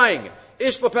them crying. He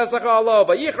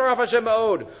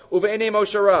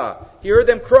heard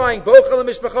them crying.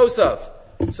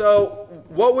 So,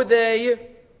 what were they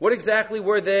What exactly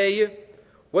were they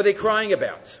crying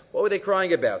about? What were they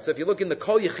crying about? So if you look in the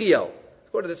Kol Yechiel, I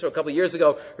quoted this a couple of years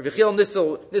ago, Rabbi Yechiel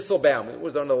Nisselbaum, it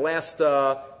was one of the last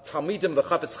Talmidim of the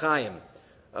Chafetz Chaim.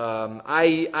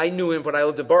 I knew him when I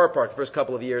lived in Borough Park the first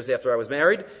couple of years after I was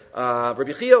married. Rabbi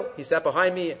Yechiel, he sat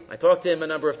behind me. I talked to him a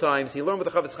number of times. He learned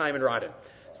with the Chafetz Chaim in Radin.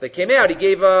 So they came out. He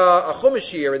gave a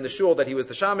chumash here in the shul that he was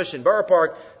the shamash in Borough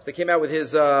Park. So they came out with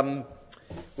his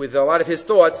with a lot of his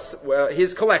thoughts,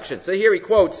 his collection. So here he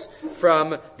quotes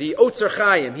from the Otzer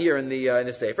Chaim here in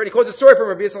the Sefer. And he quotes a story from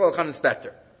Rabbi Yisrael Elchanan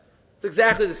Spector. It's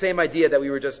exactly the same idea that we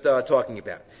were just talking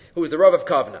about. Who was the Rav of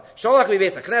Kavna. Shalach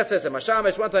Beis HaKnesses and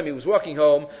Mashamish. One time he was walking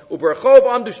home. Uberchov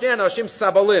Amdu Shnei Anashim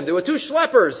Sabalim. There were two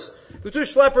schleppers.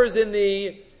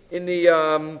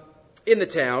 In the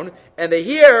town, and they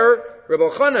hear Rabbi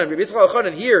Yisrael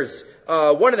Elchanan hears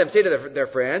one of them say to their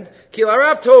friend, Ki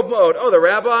larav tov ma'od. Oh, the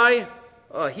rabbi,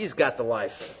 he's got the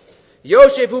life.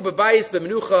 Yoshevu b'bayis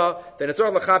b'menucha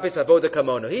v'netzor l'chapis avoda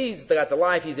kamono. He's got the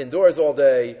life. He's indoors all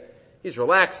day. He's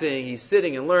relaxing. He's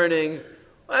sitting and learning.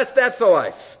 That's the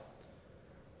life.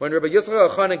 When Rabbi Yisrael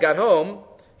Elchanan got home,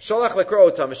 shalach lekro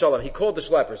otam mishalom. He called the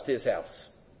schleppers to his house,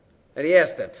 and he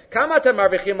asked them, Kama atam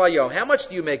marvichim layom? How much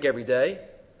do you make every day?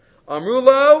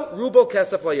 Amrulo rubel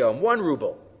kesef layom. 1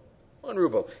 ruble. 1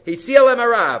 ruble. Hitziel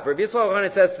emarav. Rabbi Yisrael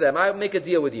Elchanan says to them, I'll make a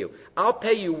deal with you. I'll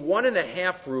pay you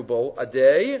 1.5 ruble a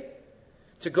day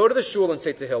to go to the shul and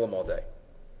say Tehillim all day.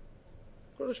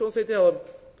 Go to the shul and say Tehillim.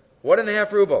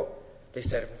 1.5 ruble. They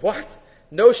said, what?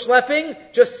 No schlepping?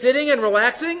 Just sitting and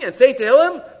relaxing and saying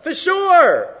Tehillim? For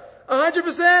sure!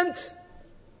 100%!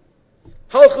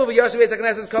 Halchu v'yashu beis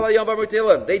haknesses kol hayom v'amru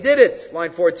Tehillim. They did it.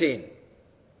 Line 14.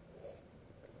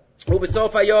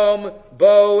 Ubesof hayom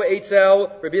bo eitzel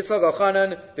Rabbi Yisrael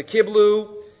Elchanan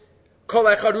v'kiblu kol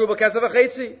echad ruba kesef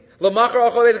v'chetzi l'machar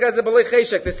al kol kesef b'lei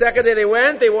cheshek. The second day they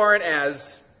went, they weren't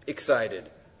as excited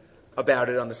about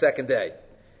it on the second day.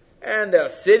 And they're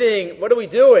sitting. What are we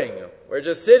doing? We're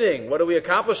just sitting. What are we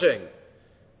accomplishing?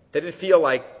 They didn't feel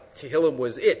like Tehillim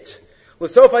was it.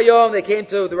 L'sof hayom, they came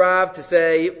to the Rav to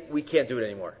say, we can't do it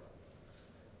anymore.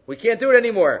 We can't do it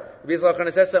anymore. Rabbi Yisrael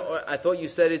Elchanan says to them, I thought you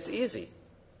said it's easy.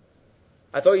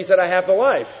 I thought you said I have the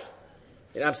life.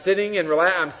 And I'm sitting and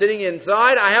I'm sitting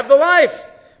inside. I have the life,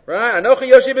 right? Anochi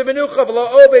yoshi b'menucha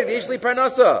v'lo obed v'yishli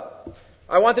parnasa.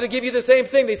 I wanted to give you the same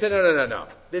thing. They said, no.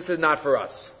 This is not for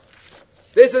us.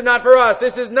 This is not for us.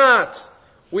 This is not.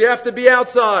 We have to be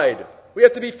outside. We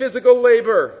have to be physical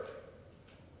labor.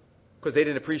 Because they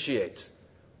didn't appreciate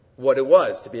what it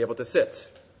was to be able to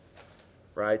sit.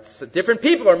 Right? So different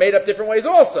people are made up different ways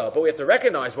also, but we have to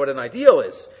recognize what an ideal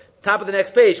is. Top of the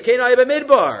next page. Kenai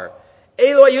b'midbar.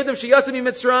 Elo ayudim sheyatzim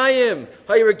mitzrayim.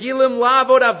 Hayregilim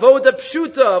lavod avoda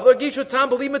pshuta. V'logishu tam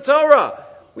b'li matorah.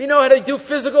 We know how to do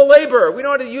physical labor. We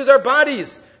know how to use our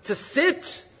bodies to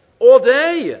sit all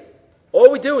day. All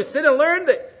we do is sit and learn.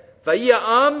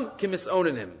 Vayiyam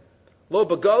kimisonanim. Lo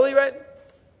bagali, right?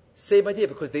 Same idea,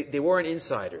 because they weren't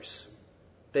insiders.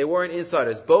 They weren't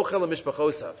insiders. Bochel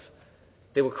mishpachosav.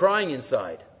 They were crying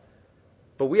inside.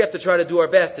 But we have to try to do our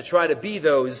best to try to be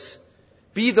those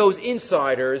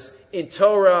insiders in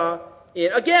Torah.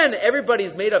 Again,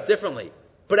 everybody's made up differently.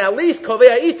 But at least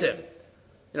kovei itim.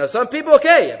 Some people,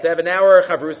 okay, you have to have an hour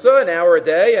chavrusa, an hour a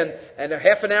day, and a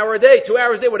half an hour a day, 2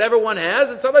 hours a day, whatever one has.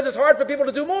 And sometimes it's hard for people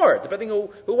to do more, depending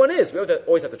who one is. We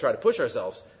always have to try to push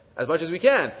ourselves as much as we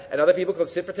can. And other people can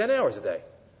sit for 10 hours a day.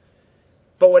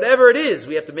 But whatever it is,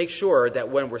 we have to make sure that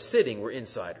when we're sitting, we're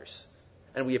insiders.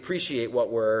 And we appreciate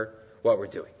what we're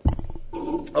doing.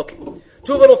 Okay.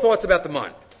 2 little thoughts about the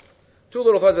man. 2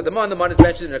 little thoughts about the man. The man is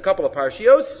mentioned in a couple of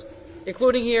parshios,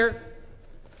 including here.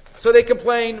 So they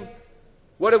complain.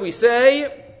 What do we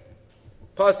say?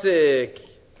 Pasuk.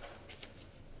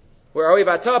 Where are we?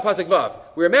 Vata, Pasuk Vav.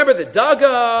 We remember the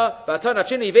Daga, Vata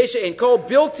Nafshini Vesha in Kol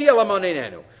Bilti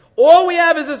Alamanenu. All we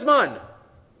have is this man.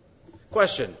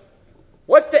 Question.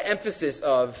 What's the emphasis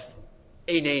of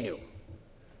Einenu?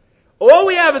 All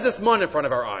we have is this man in front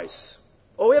of our eyes.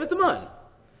 All we have is the man.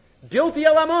 Bilti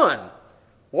Alaman.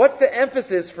 What's the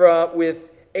emphasis with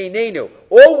Einenu?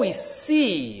 All we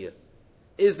see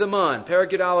is the man.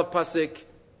 Paragid Aleph Pasuk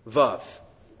Vav.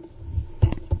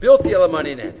 Bilti Alaman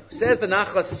Einenu. Says the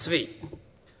Nachlas Tzvi.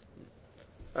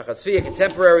 Nachlas Tzvi, a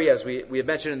contemporary, as we have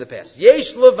mentioned in the past.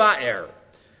 Yesh Leva'er.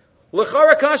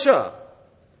 L'chara Kasha.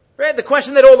 Right? The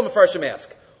question that all the Mefarshim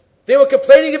ask. They were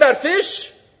complaining about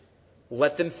fish.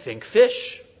 Let them think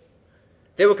fish.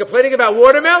 They were complaining about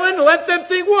watermelon. Let them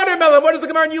think watermelon. What does the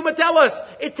Gemara in Yuma tell us?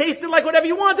 It tasted like whatever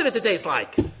you wanted it to taste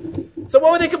like. So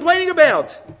what were they complaining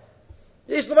about?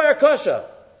 Yesh Leva'er Kasha.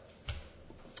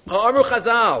 Ha'amru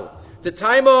Chazal. The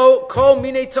taimo kol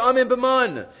mine ta'amim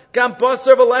b'man. Gam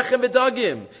basar v'lechem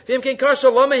v'dagim. V'im ken kasha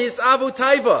lama his avu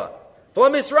taiva.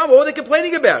 V'lam Yisram, what were they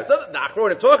complaining about? So the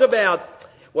Achronim talk about,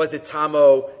 was it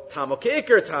tamo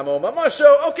keikar, tamo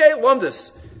mamasho? Okay,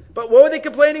 lumdus. But what were they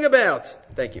complaining about?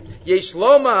 Thank you. Yesh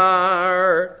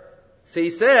lomar. So he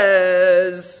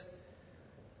says,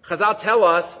 Chazal tell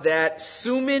us that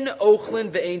sumin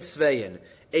ochlin ve'ein svein.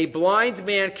 A blind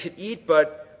man could eat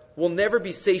but will never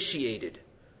be satiated.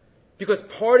 Because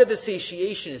part of the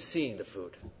satiation is seeing the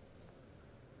food.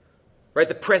 Right?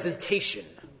 The presentation.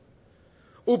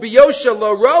 Ubiyosha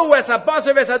lo ro es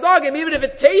habasar ves hadagim. Even if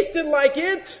it tasted like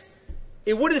it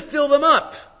wouldn't fill them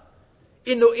up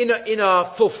in a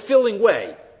fulfilling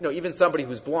way. Even somebody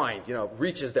who's blind,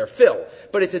 reaches their fill.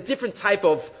 But it's a different type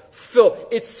of fill.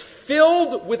 It's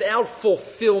filled without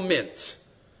fulfillment.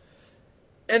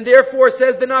 And therefore,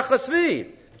 says the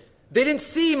Nachlatzvi, they didn't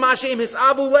see Mashem his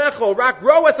Abu Lecho, Rak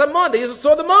Ro as Haman. They just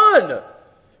saw the man.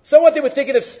 So what, they were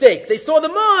thinking of steak. They saw the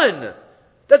man.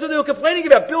 That's what they were complaining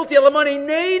about. Bilti Elamani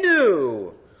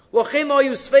Neinu. Lochein lo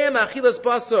yusfeim achilas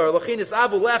basar. Lochein is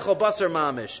Abu Lecho basar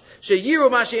mamish. Sheyiru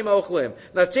Mashem ochlim.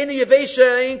 Nafcheni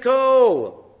yevesha ein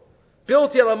kol.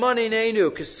 Bilti Elamani Neinu.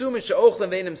 Kesumin she'ochlim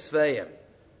ve'enim sveim.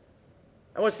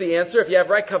 And what's the answer? If you have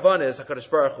right kavanas, HaKadosh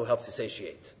Baruch Hu helps you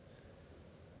satiate.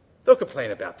 Don't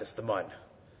complain about this, the man.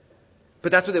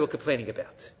 But that's what they were complaining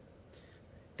about.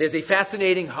 There's a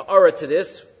fascinating ha'ara to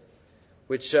this,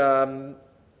 which, again,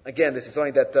 this is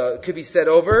something that could be said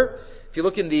over. If you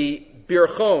look in the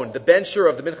Birchon, the bencher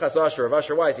of the Minchas Asher, of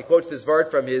Asher Weiss, he quotes this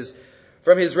vart from his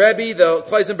Rebbe, the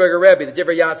Kleisenberger Rebbe, the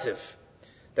Divrei Yatziv,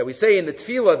 that we say in the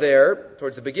Tefillah there,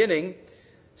 towards the beginning,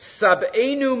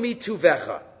 Sab'enu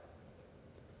mituvecha.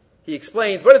 He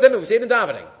explains, what does that mean? We say it in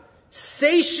davening.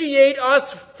 Satiate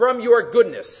us from your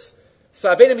goodness.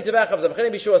 Satiate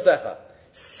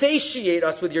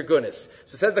us with your goodness.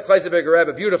 So says the Kleisenberger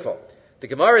Rebbe, beautiful. The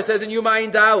Gemara says in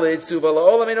Yumayin Dalid, Suva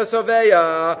la'olameno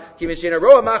soveya, kimin sheina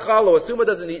roa machal, a Suma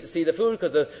doesn't see the food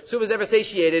because the Suma is never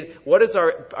satiated. What is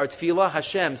our tefillah?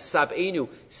 Hashem, sab'enu,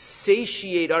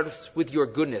 satiate us with your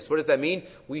goodness. What does that mean?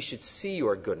 We should see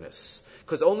your goodness.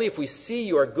 Because only if we see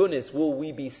your goodness will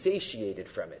we be satiated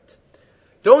from it.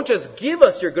 Don't just give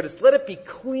us your goodness, let it be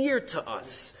clear to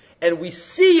us. And we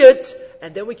see it,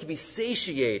 and then we can be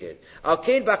satiated.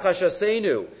 Al-Kain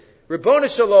bakashasenu. Ribbona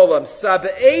Shalom,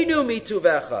 Sab'enu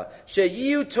mituvecha,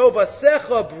 sheyiu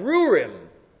tovasecha brurim,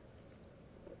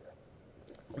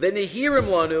 v'nehirim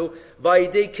lanu,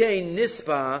 v'yidekein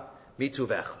nispa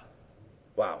mituvecha.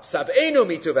 Wow, Sab'enu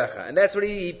mituvecha. And that's what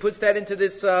he puts that into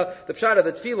this, the pshat of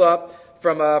the tefillah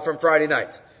from Friday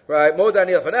night. Right?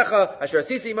 Modani al-fanecha, asher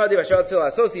asisi madi, asher atzil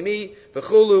asosi mi,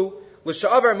 v'chulu,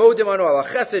 l'sha'avar modim anu ala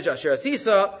chesed, asher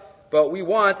asisa, but we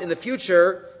want in the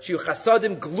future, shiu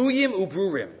chasadim gluyim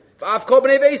ubrurim.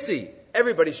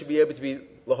 Everybody should be able to be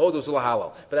lahodus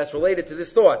ulahalo. But that's related to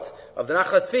this thought of the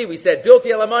Nachlas Tzvi. We said, Bilti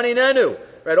elamani nenu.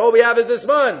 Right, all we have is this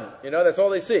man. That's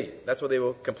all they see. That's what they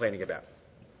were complaining about.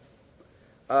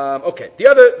 Okay. The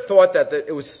other thought that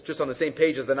it was just on the same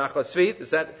page as the Nachlas Tzvi, is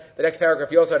that the next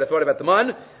paragraph you also had a thought about the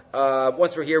man.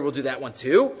 Once we're here, we'll do that one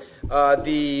too.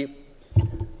 The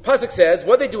pasuk says,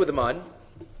 what they do with the man.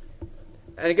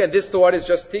 And again, this thought is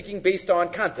just thinking based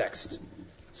on context.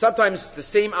 Sometimes the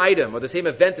same item or the same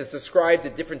event is described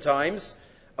at different times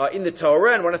in the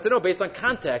Torah, and one has to know based on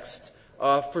context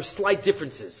for slight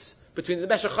differences between the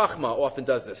Meshech Chachma often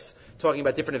does this, talking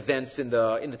about different events in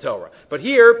the Torah. But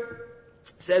here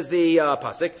says the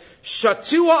pasuk,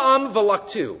 Shatu ha'am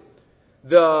v'laktu.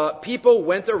 The people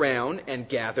went around and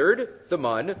gathered the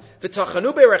man.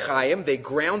 V'tachanu be'rechayim, they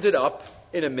ground it up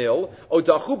in a mill.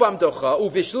 Odachu b'amdocha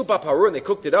uvishlu b'parur, and they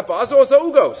cooked it up. Azo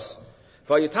ugos.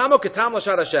 And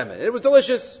it was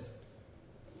delicious.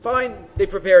 Fine, they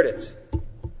prepared it.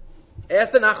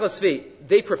 Ask the Nachlas Tzvi,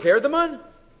 they prepared the man?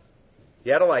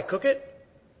 You had to cook it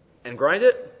and grind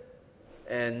it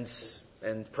and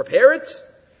prepare it?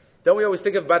 Don't we always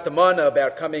think about the man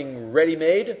about coming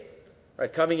ready-made?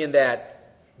 Right, coming in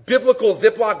that biblical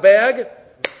Ziploc bag,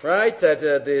 right? That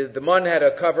the man had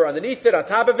a cover underneath it, on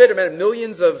top of it, and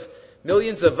millions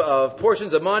of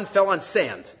portions of man fell on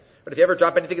sand. But if you ever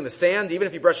drop anything in the sand, even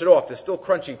if you brush it off, there's still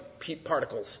crunchy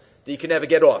particles that you can never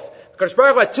get off. Because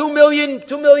Baruch had 2 million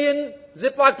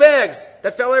Ziploc bags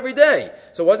that fell every day.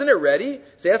 So wasn't it ready?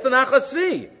 So ask the Nachlas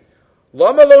Tzvi.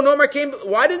 Lama lo nomar came.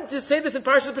 Why didn't you say this in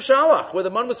Parshas B'Shalach, where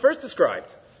the man was first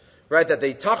described? Right, that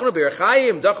they tachnu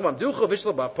b'rechayim, dacham amducha,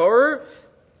 vishla b'apor.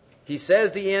 He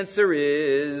says the answer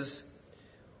is,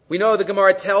 we know the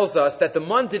Gemara tells us that the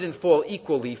man didn't fall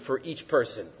equally for each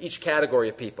person, each category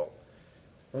of people.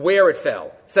 Where it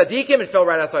fell. Tzaddikim, it fell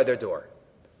right outside their door.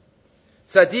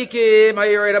 Tzadikim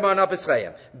hayired aman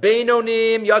apischayim.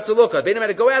 Beinonim yatzuluka. Beinom had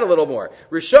to go out a little more.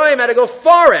 Rishayim had to go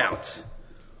far out.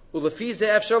 Ulefize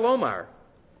efshar lomar.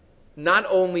 Not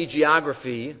only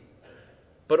geography,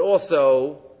 but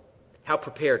also how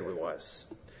prepared we was.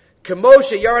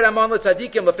 Kemoshe yarad aman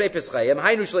letzadikim lefnei pischayim.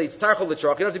 Hainu shleitz tarchol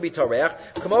l'troch. You don't have to be torech.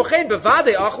 Kemochen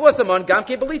bevade achlos aman gam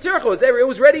ke beli terchol. It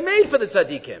was ready made for the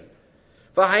tzadikim.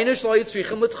 Back in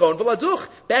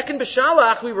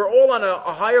Beshalach, we were all on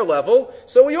a higher level,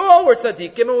 so we all were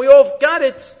tzaddikim, and we all got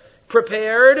it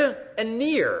prepared and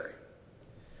near.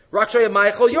 Because earlier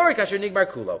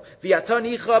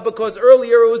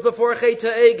it was before Cheta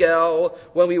Egel,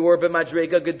 when we were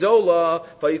b'madrega gedola,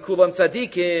 v'yikulam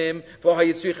tzaddikim,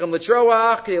 v'hayitzrichem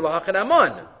l'troach, k'ilahachan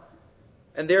amon.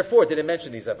 And therefore, didn't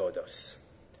mention these avodos.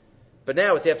 But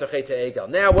now it's after Cheta Egel.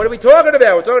 Now, what are we talking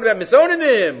about? We're talking about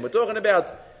misonanim. We're talking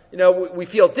about, we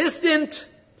feel distant.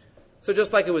 So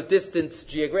just like it was distant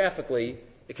geographically,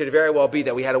 it could very well be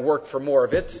that we had to work for more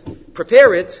of it,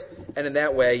 prepare it, and in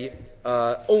that way,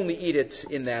 only eat it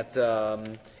in that,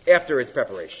 after its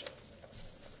preparation.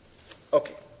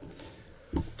 Okay.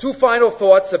 2 final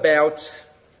thoughts about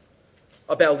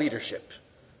leadership.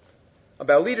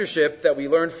 About leadership that we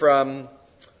learned from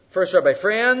first Rabbi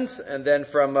Frand, and then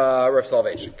from Rav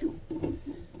Soloveitchik.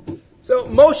 So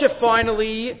Moshe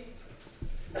finally,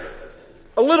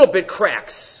 a little bit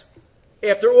cracks.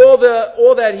 After all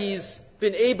that he's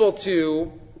been able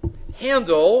to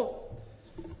handle,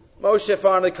 Moshe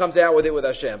finally comes out with it with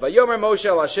Hashem. Vayomer Moshe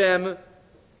el Hashem,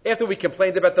 after we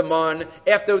complained about the man,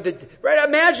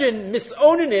 imagine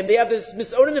misonanim, they have this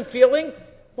misonanim feeling.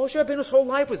 Moshe Rabbeinu's whole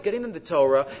life was getting them the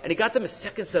Torah, and he got them a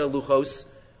second set of luchos,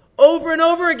 over and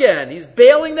over again. He's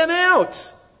bailing them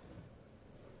out.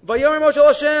 Vayomer Moshe el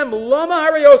Hashem, lama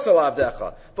harayosel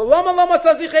avdecha, v'lama lama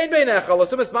tzazichein beinecha,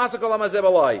 l'sumis masaka lama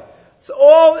zebalai. It's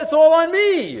all on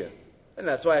me. And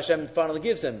that's why Hashem finally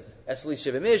gives him Esli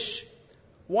Shivimish.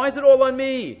 Why is it all on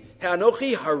me?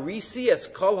 Ha'anochi harisi es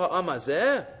kol ha'am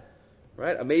hazeh.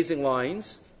 Right? Amazing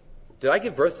lines. Did I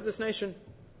give birth to this nation?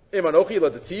 Im anochi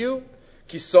ladatiyu?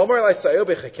 Ki somer elai sa'il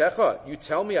bechekecha. You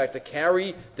tell me I have to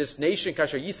carry this nation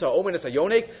kasher yisa omen es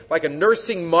hayonek, like a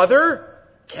nursing mother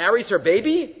carries her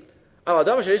baby?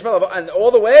 And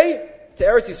all the way to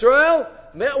Eretz Yisrael?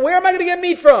 Where am I going to get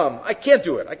meat from? I can't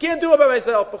do it. I can't do it by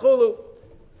myself. V'chulu.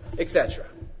 Etc.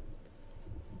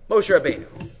 Moshe Rabbeinu.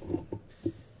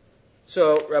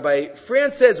 So Rabbi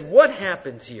Frand says, what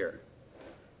happened here?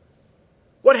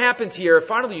 What happened here?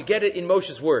 Finally, you get it in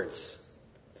Moshe's words.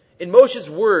 In Moshe's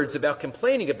words about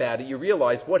complaining about it, you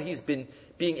realize what he's been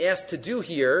being asked to do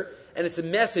here, and it's a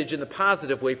message in the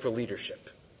positive way for leadership.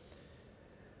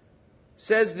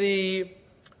 Says the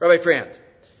Rabbi Frand.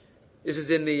 This is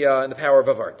in the Power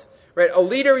of Art. Right? A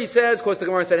leader, he says, of course, the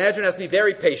Gemara in Sanhedrin has to be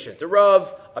very patient. A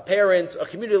Rav, a parent, a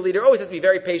community leader always has to be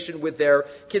very patient with their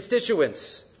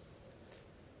constituents.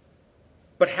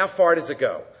 But how far does it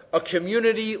go? A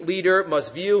community leader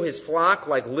must view his flock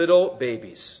like little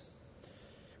babies.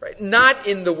 Right? Not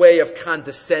in the way of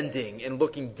condescending and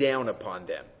looking down upon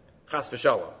them. Chas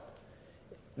v'shalom.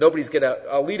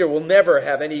 A leader will never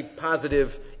have any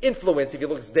positive influence if he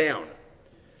looks down.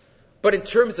 But in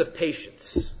terms of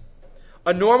patience,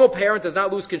 a normal parent does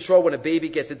not lose control when a baby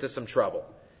gets into some trouble.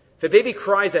 If a baby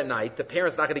cries at night, the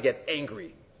parent's not going to get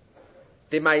angry.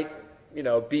 They might,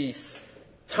 be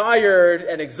tired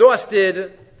and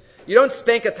exhausted. You don't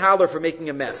spank a toddler for making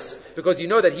a mess because you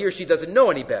know that he or she doesn't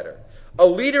know any better. A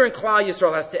leader in Klal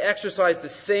Yisrael has to exercise the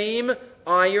same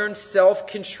iron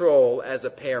self-control as a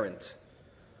parent,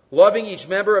 loving each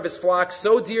member of his flock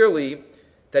so dearly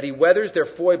that he weathers their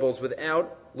foibles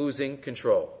without losing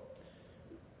control.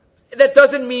 That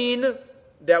doesn't mean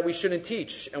that we shouldn't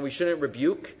teach and we shouldn't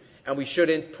rebuke and we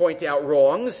shouldn't point out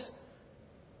wrongs.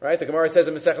 Right? The Gemara says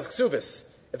in Maseches Ksubis,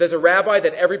 if there's a rabbi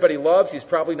that everybody loves, he's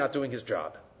probably not doing his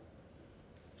job.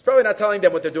 He's probably not telling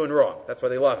them what they're doing wrong. That's why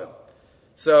they love him.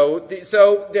 So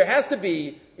there has to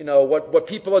be, what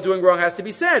people are doing wrong has to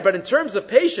be said. But in terms of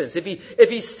patience, if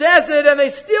he says it and they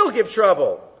still give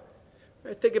trouble,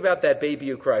 right, think about that baby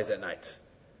who cries at night.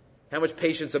 How much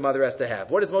patience a mother has to have.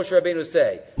 What does Moshe Rabbeinu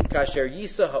say? Kasher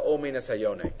yisa ha'omen es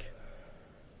hayonek.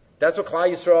 That's what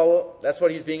Klal Yisrael, that's what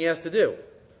he's being asked to do.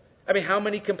 I mean, how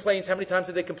many complaints, how many times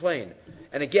did they complain?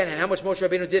 And again, and how much Moshe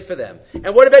Rabbeinu did for them.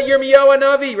 And what about Yirmiyahu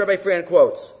Hanavi? Rabbi Frand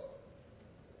quotes.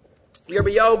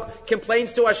 Yirmiyahu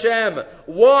complains to Hashem,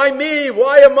 why me?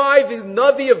 Why am I the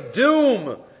Navi of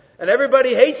doom? And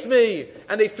everybody hates me.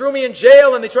 And they threw me in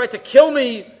jail and they tried to kill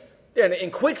me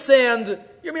in quicksand.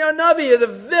 Yirmiyahu Hanavi has a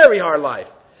very hard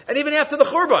life. And even after the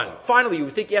Churban, finally you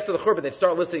would think after the Churban they'd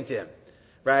start listening to him.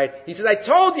 Right? He says, I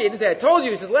told you. He didn't say, I told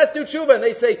you. He says, let's do tshuva. And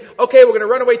they say, okay, we're going to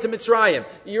run away to Mitzrayim.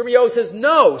 Yirmiyahu says,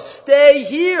 no, stay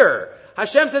here.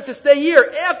 Hashem says to stay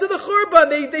here. After the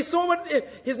Churban, they saw what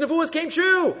his nevuahs came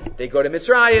true. They go to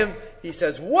Mitzrayim. He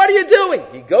says, what are you doing?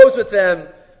 He goes with them.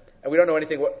 And we don't know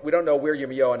anything. We don't know where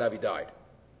Yirmiyahu Hanavi died.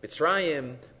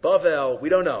 Mitzrayim, Bavel, we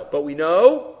don't know. But we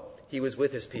know he was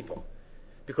with his people.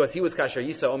 Because he was Kasher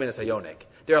Yisa Omen Hayonek.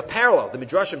 There are parallels. The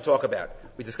Midrashim talk about.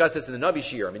 We discussed this in the Navi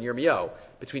Shiurim in Yirmiyahu,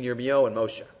 between Yirmiyahu and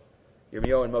Moshe.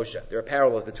 Yirmiyahu and Moshe. There are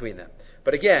parallels between them.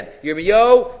 But again,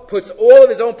 Yirmiyahu puts all of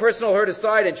his own personal hurt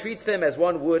aside and treats them as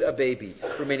one would a baby,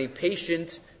 remaining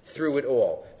patient through it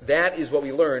all. That is what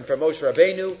we learn from Moshe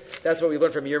Rabbeinu. That's what we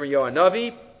learn from Yirmiyahu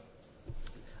Hanavi.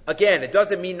 Again, it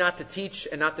doesn't mean not to teach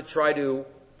and not to try to,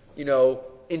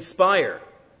 inspire.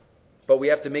 But we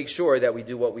have to make sure that we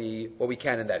do what we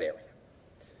can in that area.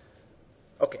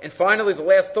 Okay, and finally, the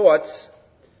last thoughts.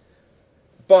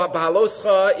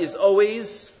 Behaaloscha is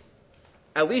always,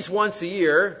 at least once a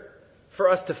year, for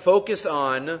us to focus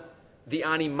on the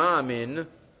Ani Ma'amin,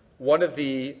 one of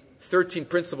the 13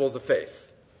 principles of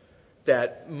faith.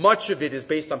 That much of it is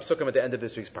based on Psukim at the end of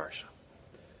this week's parsha.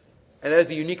 And that is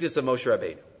the uniqueness of Moshe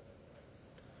Rabbeinu.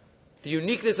 The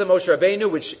uniqueness of Moshe Rabbeinu,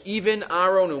 which even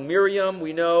Aaron and Miriam,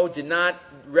 we know, did not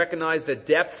recognize the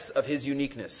depths of his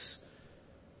uniqueness.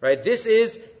 Right?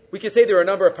 We can say there are a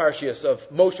number of parshias of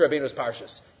Moshe Rabbeinu's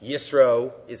parshas.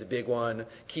 Yisro is a big one.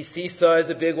 Kisisa is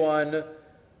a big one.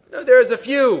 There's a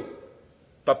few.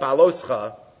 But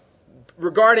Behaaloscha,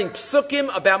 regarding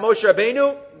psukim about Moshe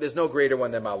Rabbeinu, there's no greater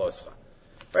one than Behaaloscha.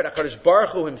 Right? HaKadosh Baruch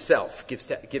Hu himself gives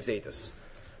edus.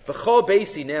 B'chol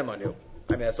beisi ne'emanu.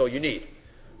 That's all you need.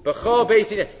 B'chol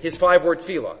beisi, his 5-word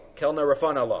tefillah. Kelna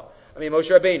Rafan Allah.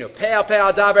 Moshe Rabbeinu.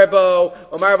 Pe'al daber bo,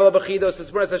 omar v'lo b'chidos,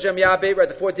 v'spunas Hashem yabeh, right,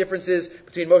 the 4 differences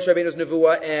between Moshe Rabbeinu's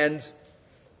nevuah and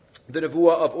the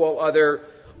nevuah of all other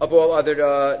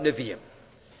neviim.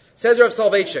 Says Rav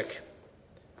Soloveitchik,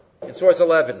 in source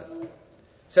 11,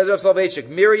 says Rav Soloveitchik,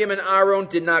 Miriam and Aaron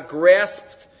did not grasp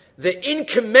the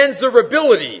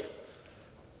incommensurability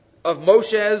of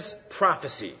Moshe's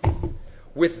prophecy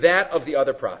with that of the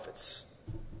other prophets.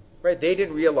 Right? They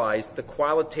didn't realize the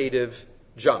qualitative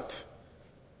jump.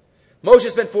 Moshe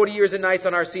spent 40 years and nights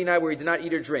on Har Sinai where he did not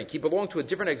eat or drink. He belonged to a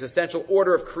different existential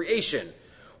order of creation,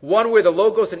 one where the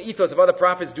logos and ethos of other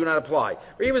prophets do not apply.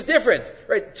 He was different,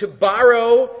 right? To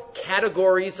borrow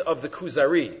categories of the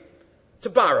Kuzari. To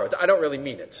borrow, I don't really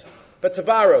mean it, but to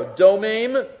borrow,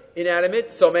 domem, inanimate,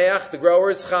 someach, the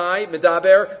growers, chai,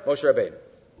 medaber, Moshe Rabbeinu.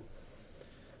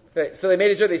 Okay, so they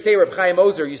made a joke. They say Reb Chaim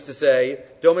Ozer used to say,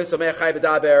 domem, someach, chai,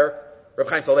 medaber, Reb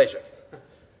Chaim Soloveitchik.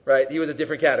 Right? He was a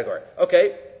different category.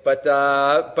 Okay, but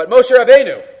Moshe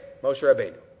Rabbeinu.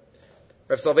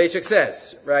 Rav Soloveitchik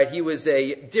says, right, he was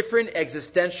a different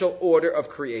existential order of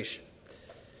creation.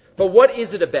 But what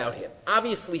is it about him?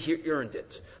 Obviously he earned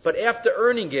it. But after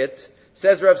earning it,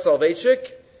 says Rav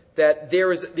Soloveitchik, that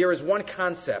there is one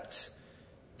concept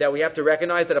that we have to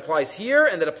recognize that applies here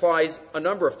and that applies a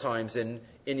number of times in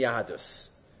Yahadus.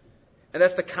 And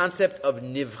that's the concept of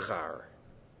nivchar,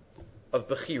 of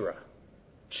bechira.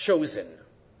 Chosen.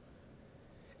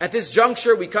 At this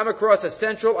juncture, we come across a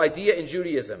central idea in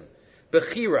Judaism.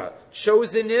 Bechira,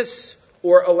 chosenness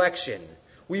or election.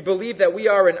 We believe that we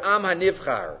are an Am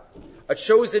HaNivchar, a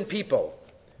chosen people.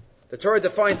 The Torah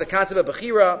defines the concept of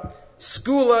Bechira.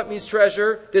 Skula means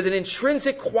treasure. There's an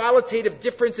intrinsic qualitative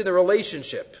difference in the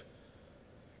relationship.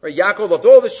 Right? Yaakov loved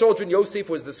all of his children. Yosef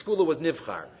was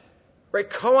Nivchar. Right?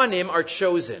 Kohanim are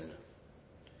chosen.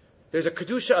 There's a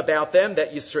kedusha about them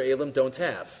that Yisraelim don't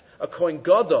have. A Kohen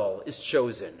Gadol is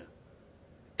chosen.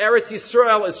 Eretz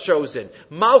Yisrael is chosen.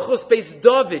 Malchus Beis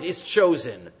David is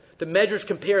chosen. The Medrash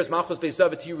compares Malchus Beis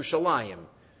David to Yerushalayim.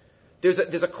 There's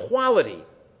a quality.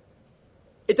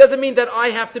 It doesn't mean that I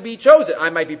have to be chosen. I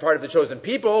might be part of the chosen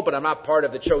people, but I'm not part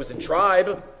of the chosen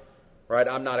tribe. Right?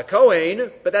 I'm not a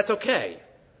Kohen, but that's okay.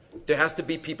 There has to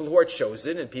be people who are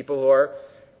chosen and people who are...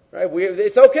 Right?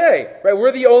 It's okay. Right?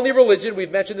 We're the only religion, we've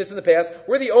mentioned this in the past,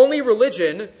 we're the only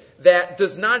religion that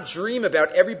does not dream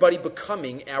about everybody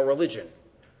becoming our religion.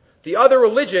 The other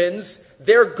religions,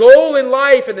 their goal in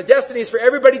life and the destiny is for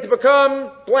everybody to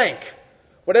become blank.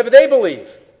 Whatever they believe.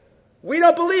 We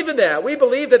don't believe in that. We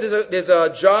believe that there's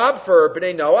a job for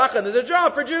Bnei Noach and there's a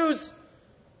job for Jews.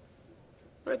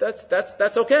 Right?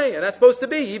 That's okay. And that's supposed to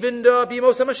be, even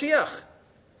B'yemos HaMashiach.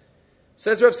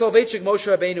 Says Rav Soloveitchik,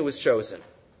 Moshe Rabbeinu was chosen.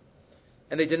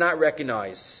 And they did not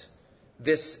recognize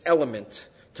this element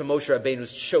to Moshe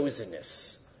Rabbeinu's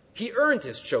chosenness. He earned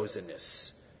his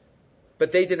chosenness.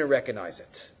 But they didn't recognize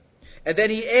it. And then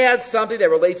he adds something that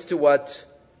relates to what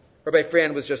Rabbi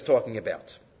Fran was just talking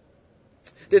about.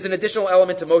 there's an additional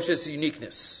element to Moshe's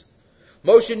uniqueness.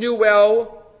 Moshe knew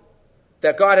well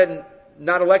that God had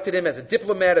not elected him as a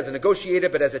diplomat, as a negotiator,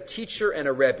 but as a teacher and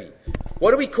a Rebbe.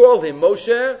 What do we call him?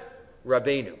 Moshe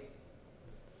Rabbeinu.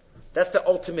 That's the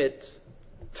ultimate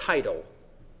title,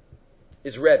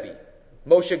 is Rebbe.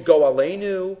 Moshe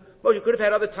Goaleinu. Moshe could have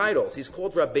had other titles. He's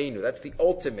called Rabbeinu. That's the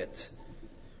ultimate.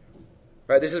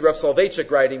 Right, this is Rav Soloveitchik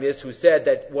writing this, who said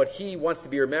that what he wants to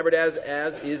be remembered as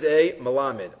is a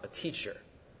Melamed, a teacher.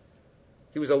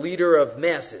 He was a leader of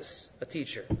masses, a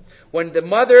teacher. When the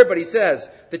mother, but he says,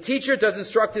 the teacher does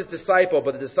instruct his disciple,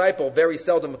 but the disciple very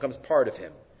seldom becomes part of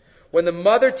him. When the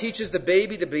mother teaches the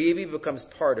baby becomes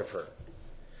part of her.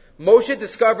 Moshe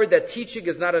discovered that teaching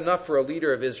is not enough for a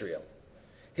leader of Israel.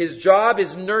 His job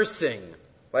is nursing,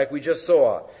 like we just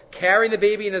saw, carrying the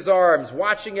baby in his arms,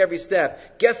 watching every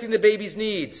step, guessing the baby's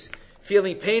needs,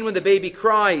 feeling pain when the baby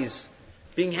cries,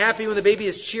 being happy when the baby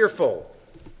is cheerful.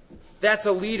 That's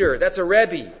a leader. That's a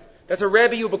Rebbe. That's a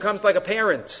Rebbe who becomes like a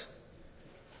parent.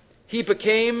 He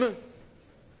became,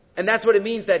 and that's what it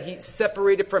means that he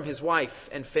separated from his wife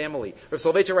and family. Rav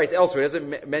Soloveitchik writes elsewhere, he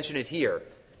doesn't mention it here.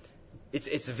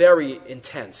 It's very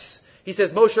intense. He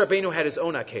says Moshe Rabbeinu had his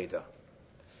own Akedah.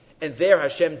 And there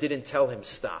Hashem didn't tell him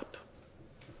stop.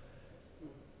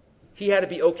 He had to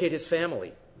be okay to his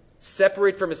family.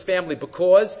 Separate from his family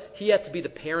because he had to be the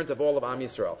parent of all of Am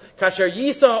Yisrael. Kasher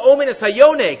Yisa Omen es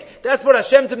Hayonek. That's what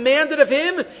Hashem demanded of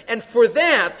him. And for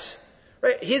that,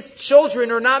 right, his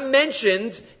children are not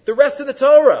mentioned the rest of the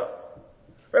Torah.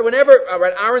 Right, whenever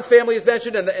Aaron's family is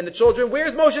mentioned and the children,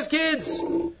 where's Moshe's kids?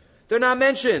 They're not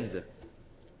mentioned.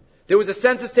 There was a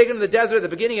census taken in the desert at the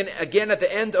beginning and again at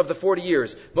the end of the 40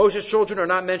 years. Moshe's children are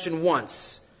not mentioned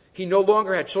once. He no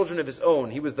longer had children of his own.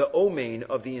 He was the Omen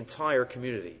of the entire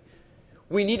community.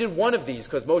 We needed one of these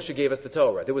because Moshe gave us the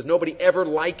Torah. There was nobody ever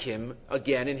like him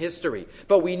again in history.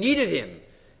 But we needed him.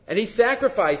 And he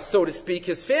sacrificed, so to speak,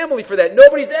 his family for that.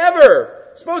 Nobody's ever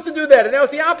supposed to do that. And now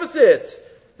it's the opposite.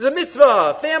 There's a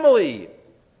mitzvah, family.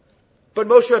 But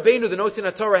Moshe Rabbeinu, the Nosin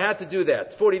HaTorah, had to do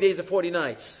that. 40 days and 40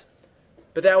 nights.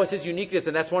 But that was his uniqueness,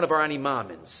 and that's one of our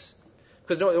animamins.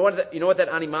 Because you know what that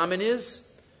animamin is?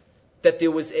 That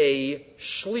there was a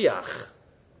shliach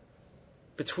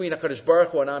between HaKadosh Baruch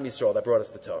Hu and Am Yisrael that brought us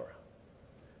the Torah.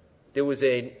 There was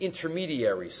an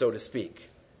intermediary, so to speak,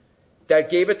 that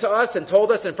gave it to us and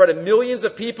told us in front of millions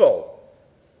of people.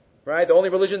 Right? The only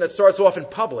religion that starts off in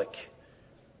public.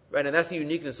 Right? And that's the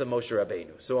uniqueness of Moshe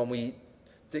Rabbeinu. So when we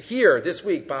hear this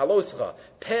week, Behaaloscha,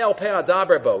 Pe'al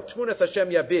Adaber Bo, Tmunas Hashem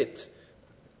Yabit,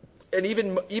 and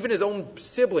even his own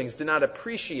siblings did not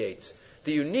appreciate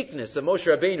the uniqueness of Moshe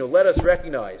Rabbeinu. Let us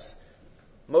recognize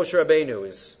Moshe Rabbeinu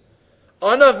is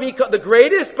Anav Mikal, the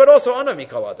greatest, but also Anav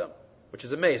Mikal Adam, which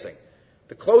is amazing.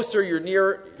 The closer you're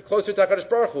near, the closer to HaKadosh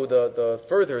Baruch Hu, the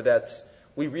further that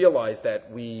we realize that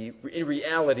we, in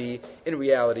reality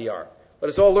are. Let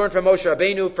us all learn from Moshe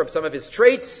Rabbeinu, from some of his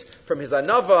traits, from his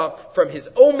anava, from his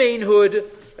omainhood,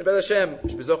 and B'ez Hashem,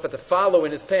 to follow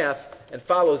in his path and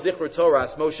follow Zichru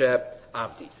Torahs Moshe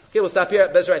Avdi. Okay, we'll stop here.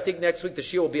 B'ez Hashem, I think next week the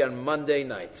shiur will be on Monday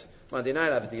night. I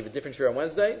have to give a different shiur on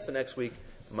Wednesday, so next week,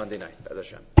 Monday night. B'ez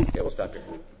Hashem. Okay, we'll stop here.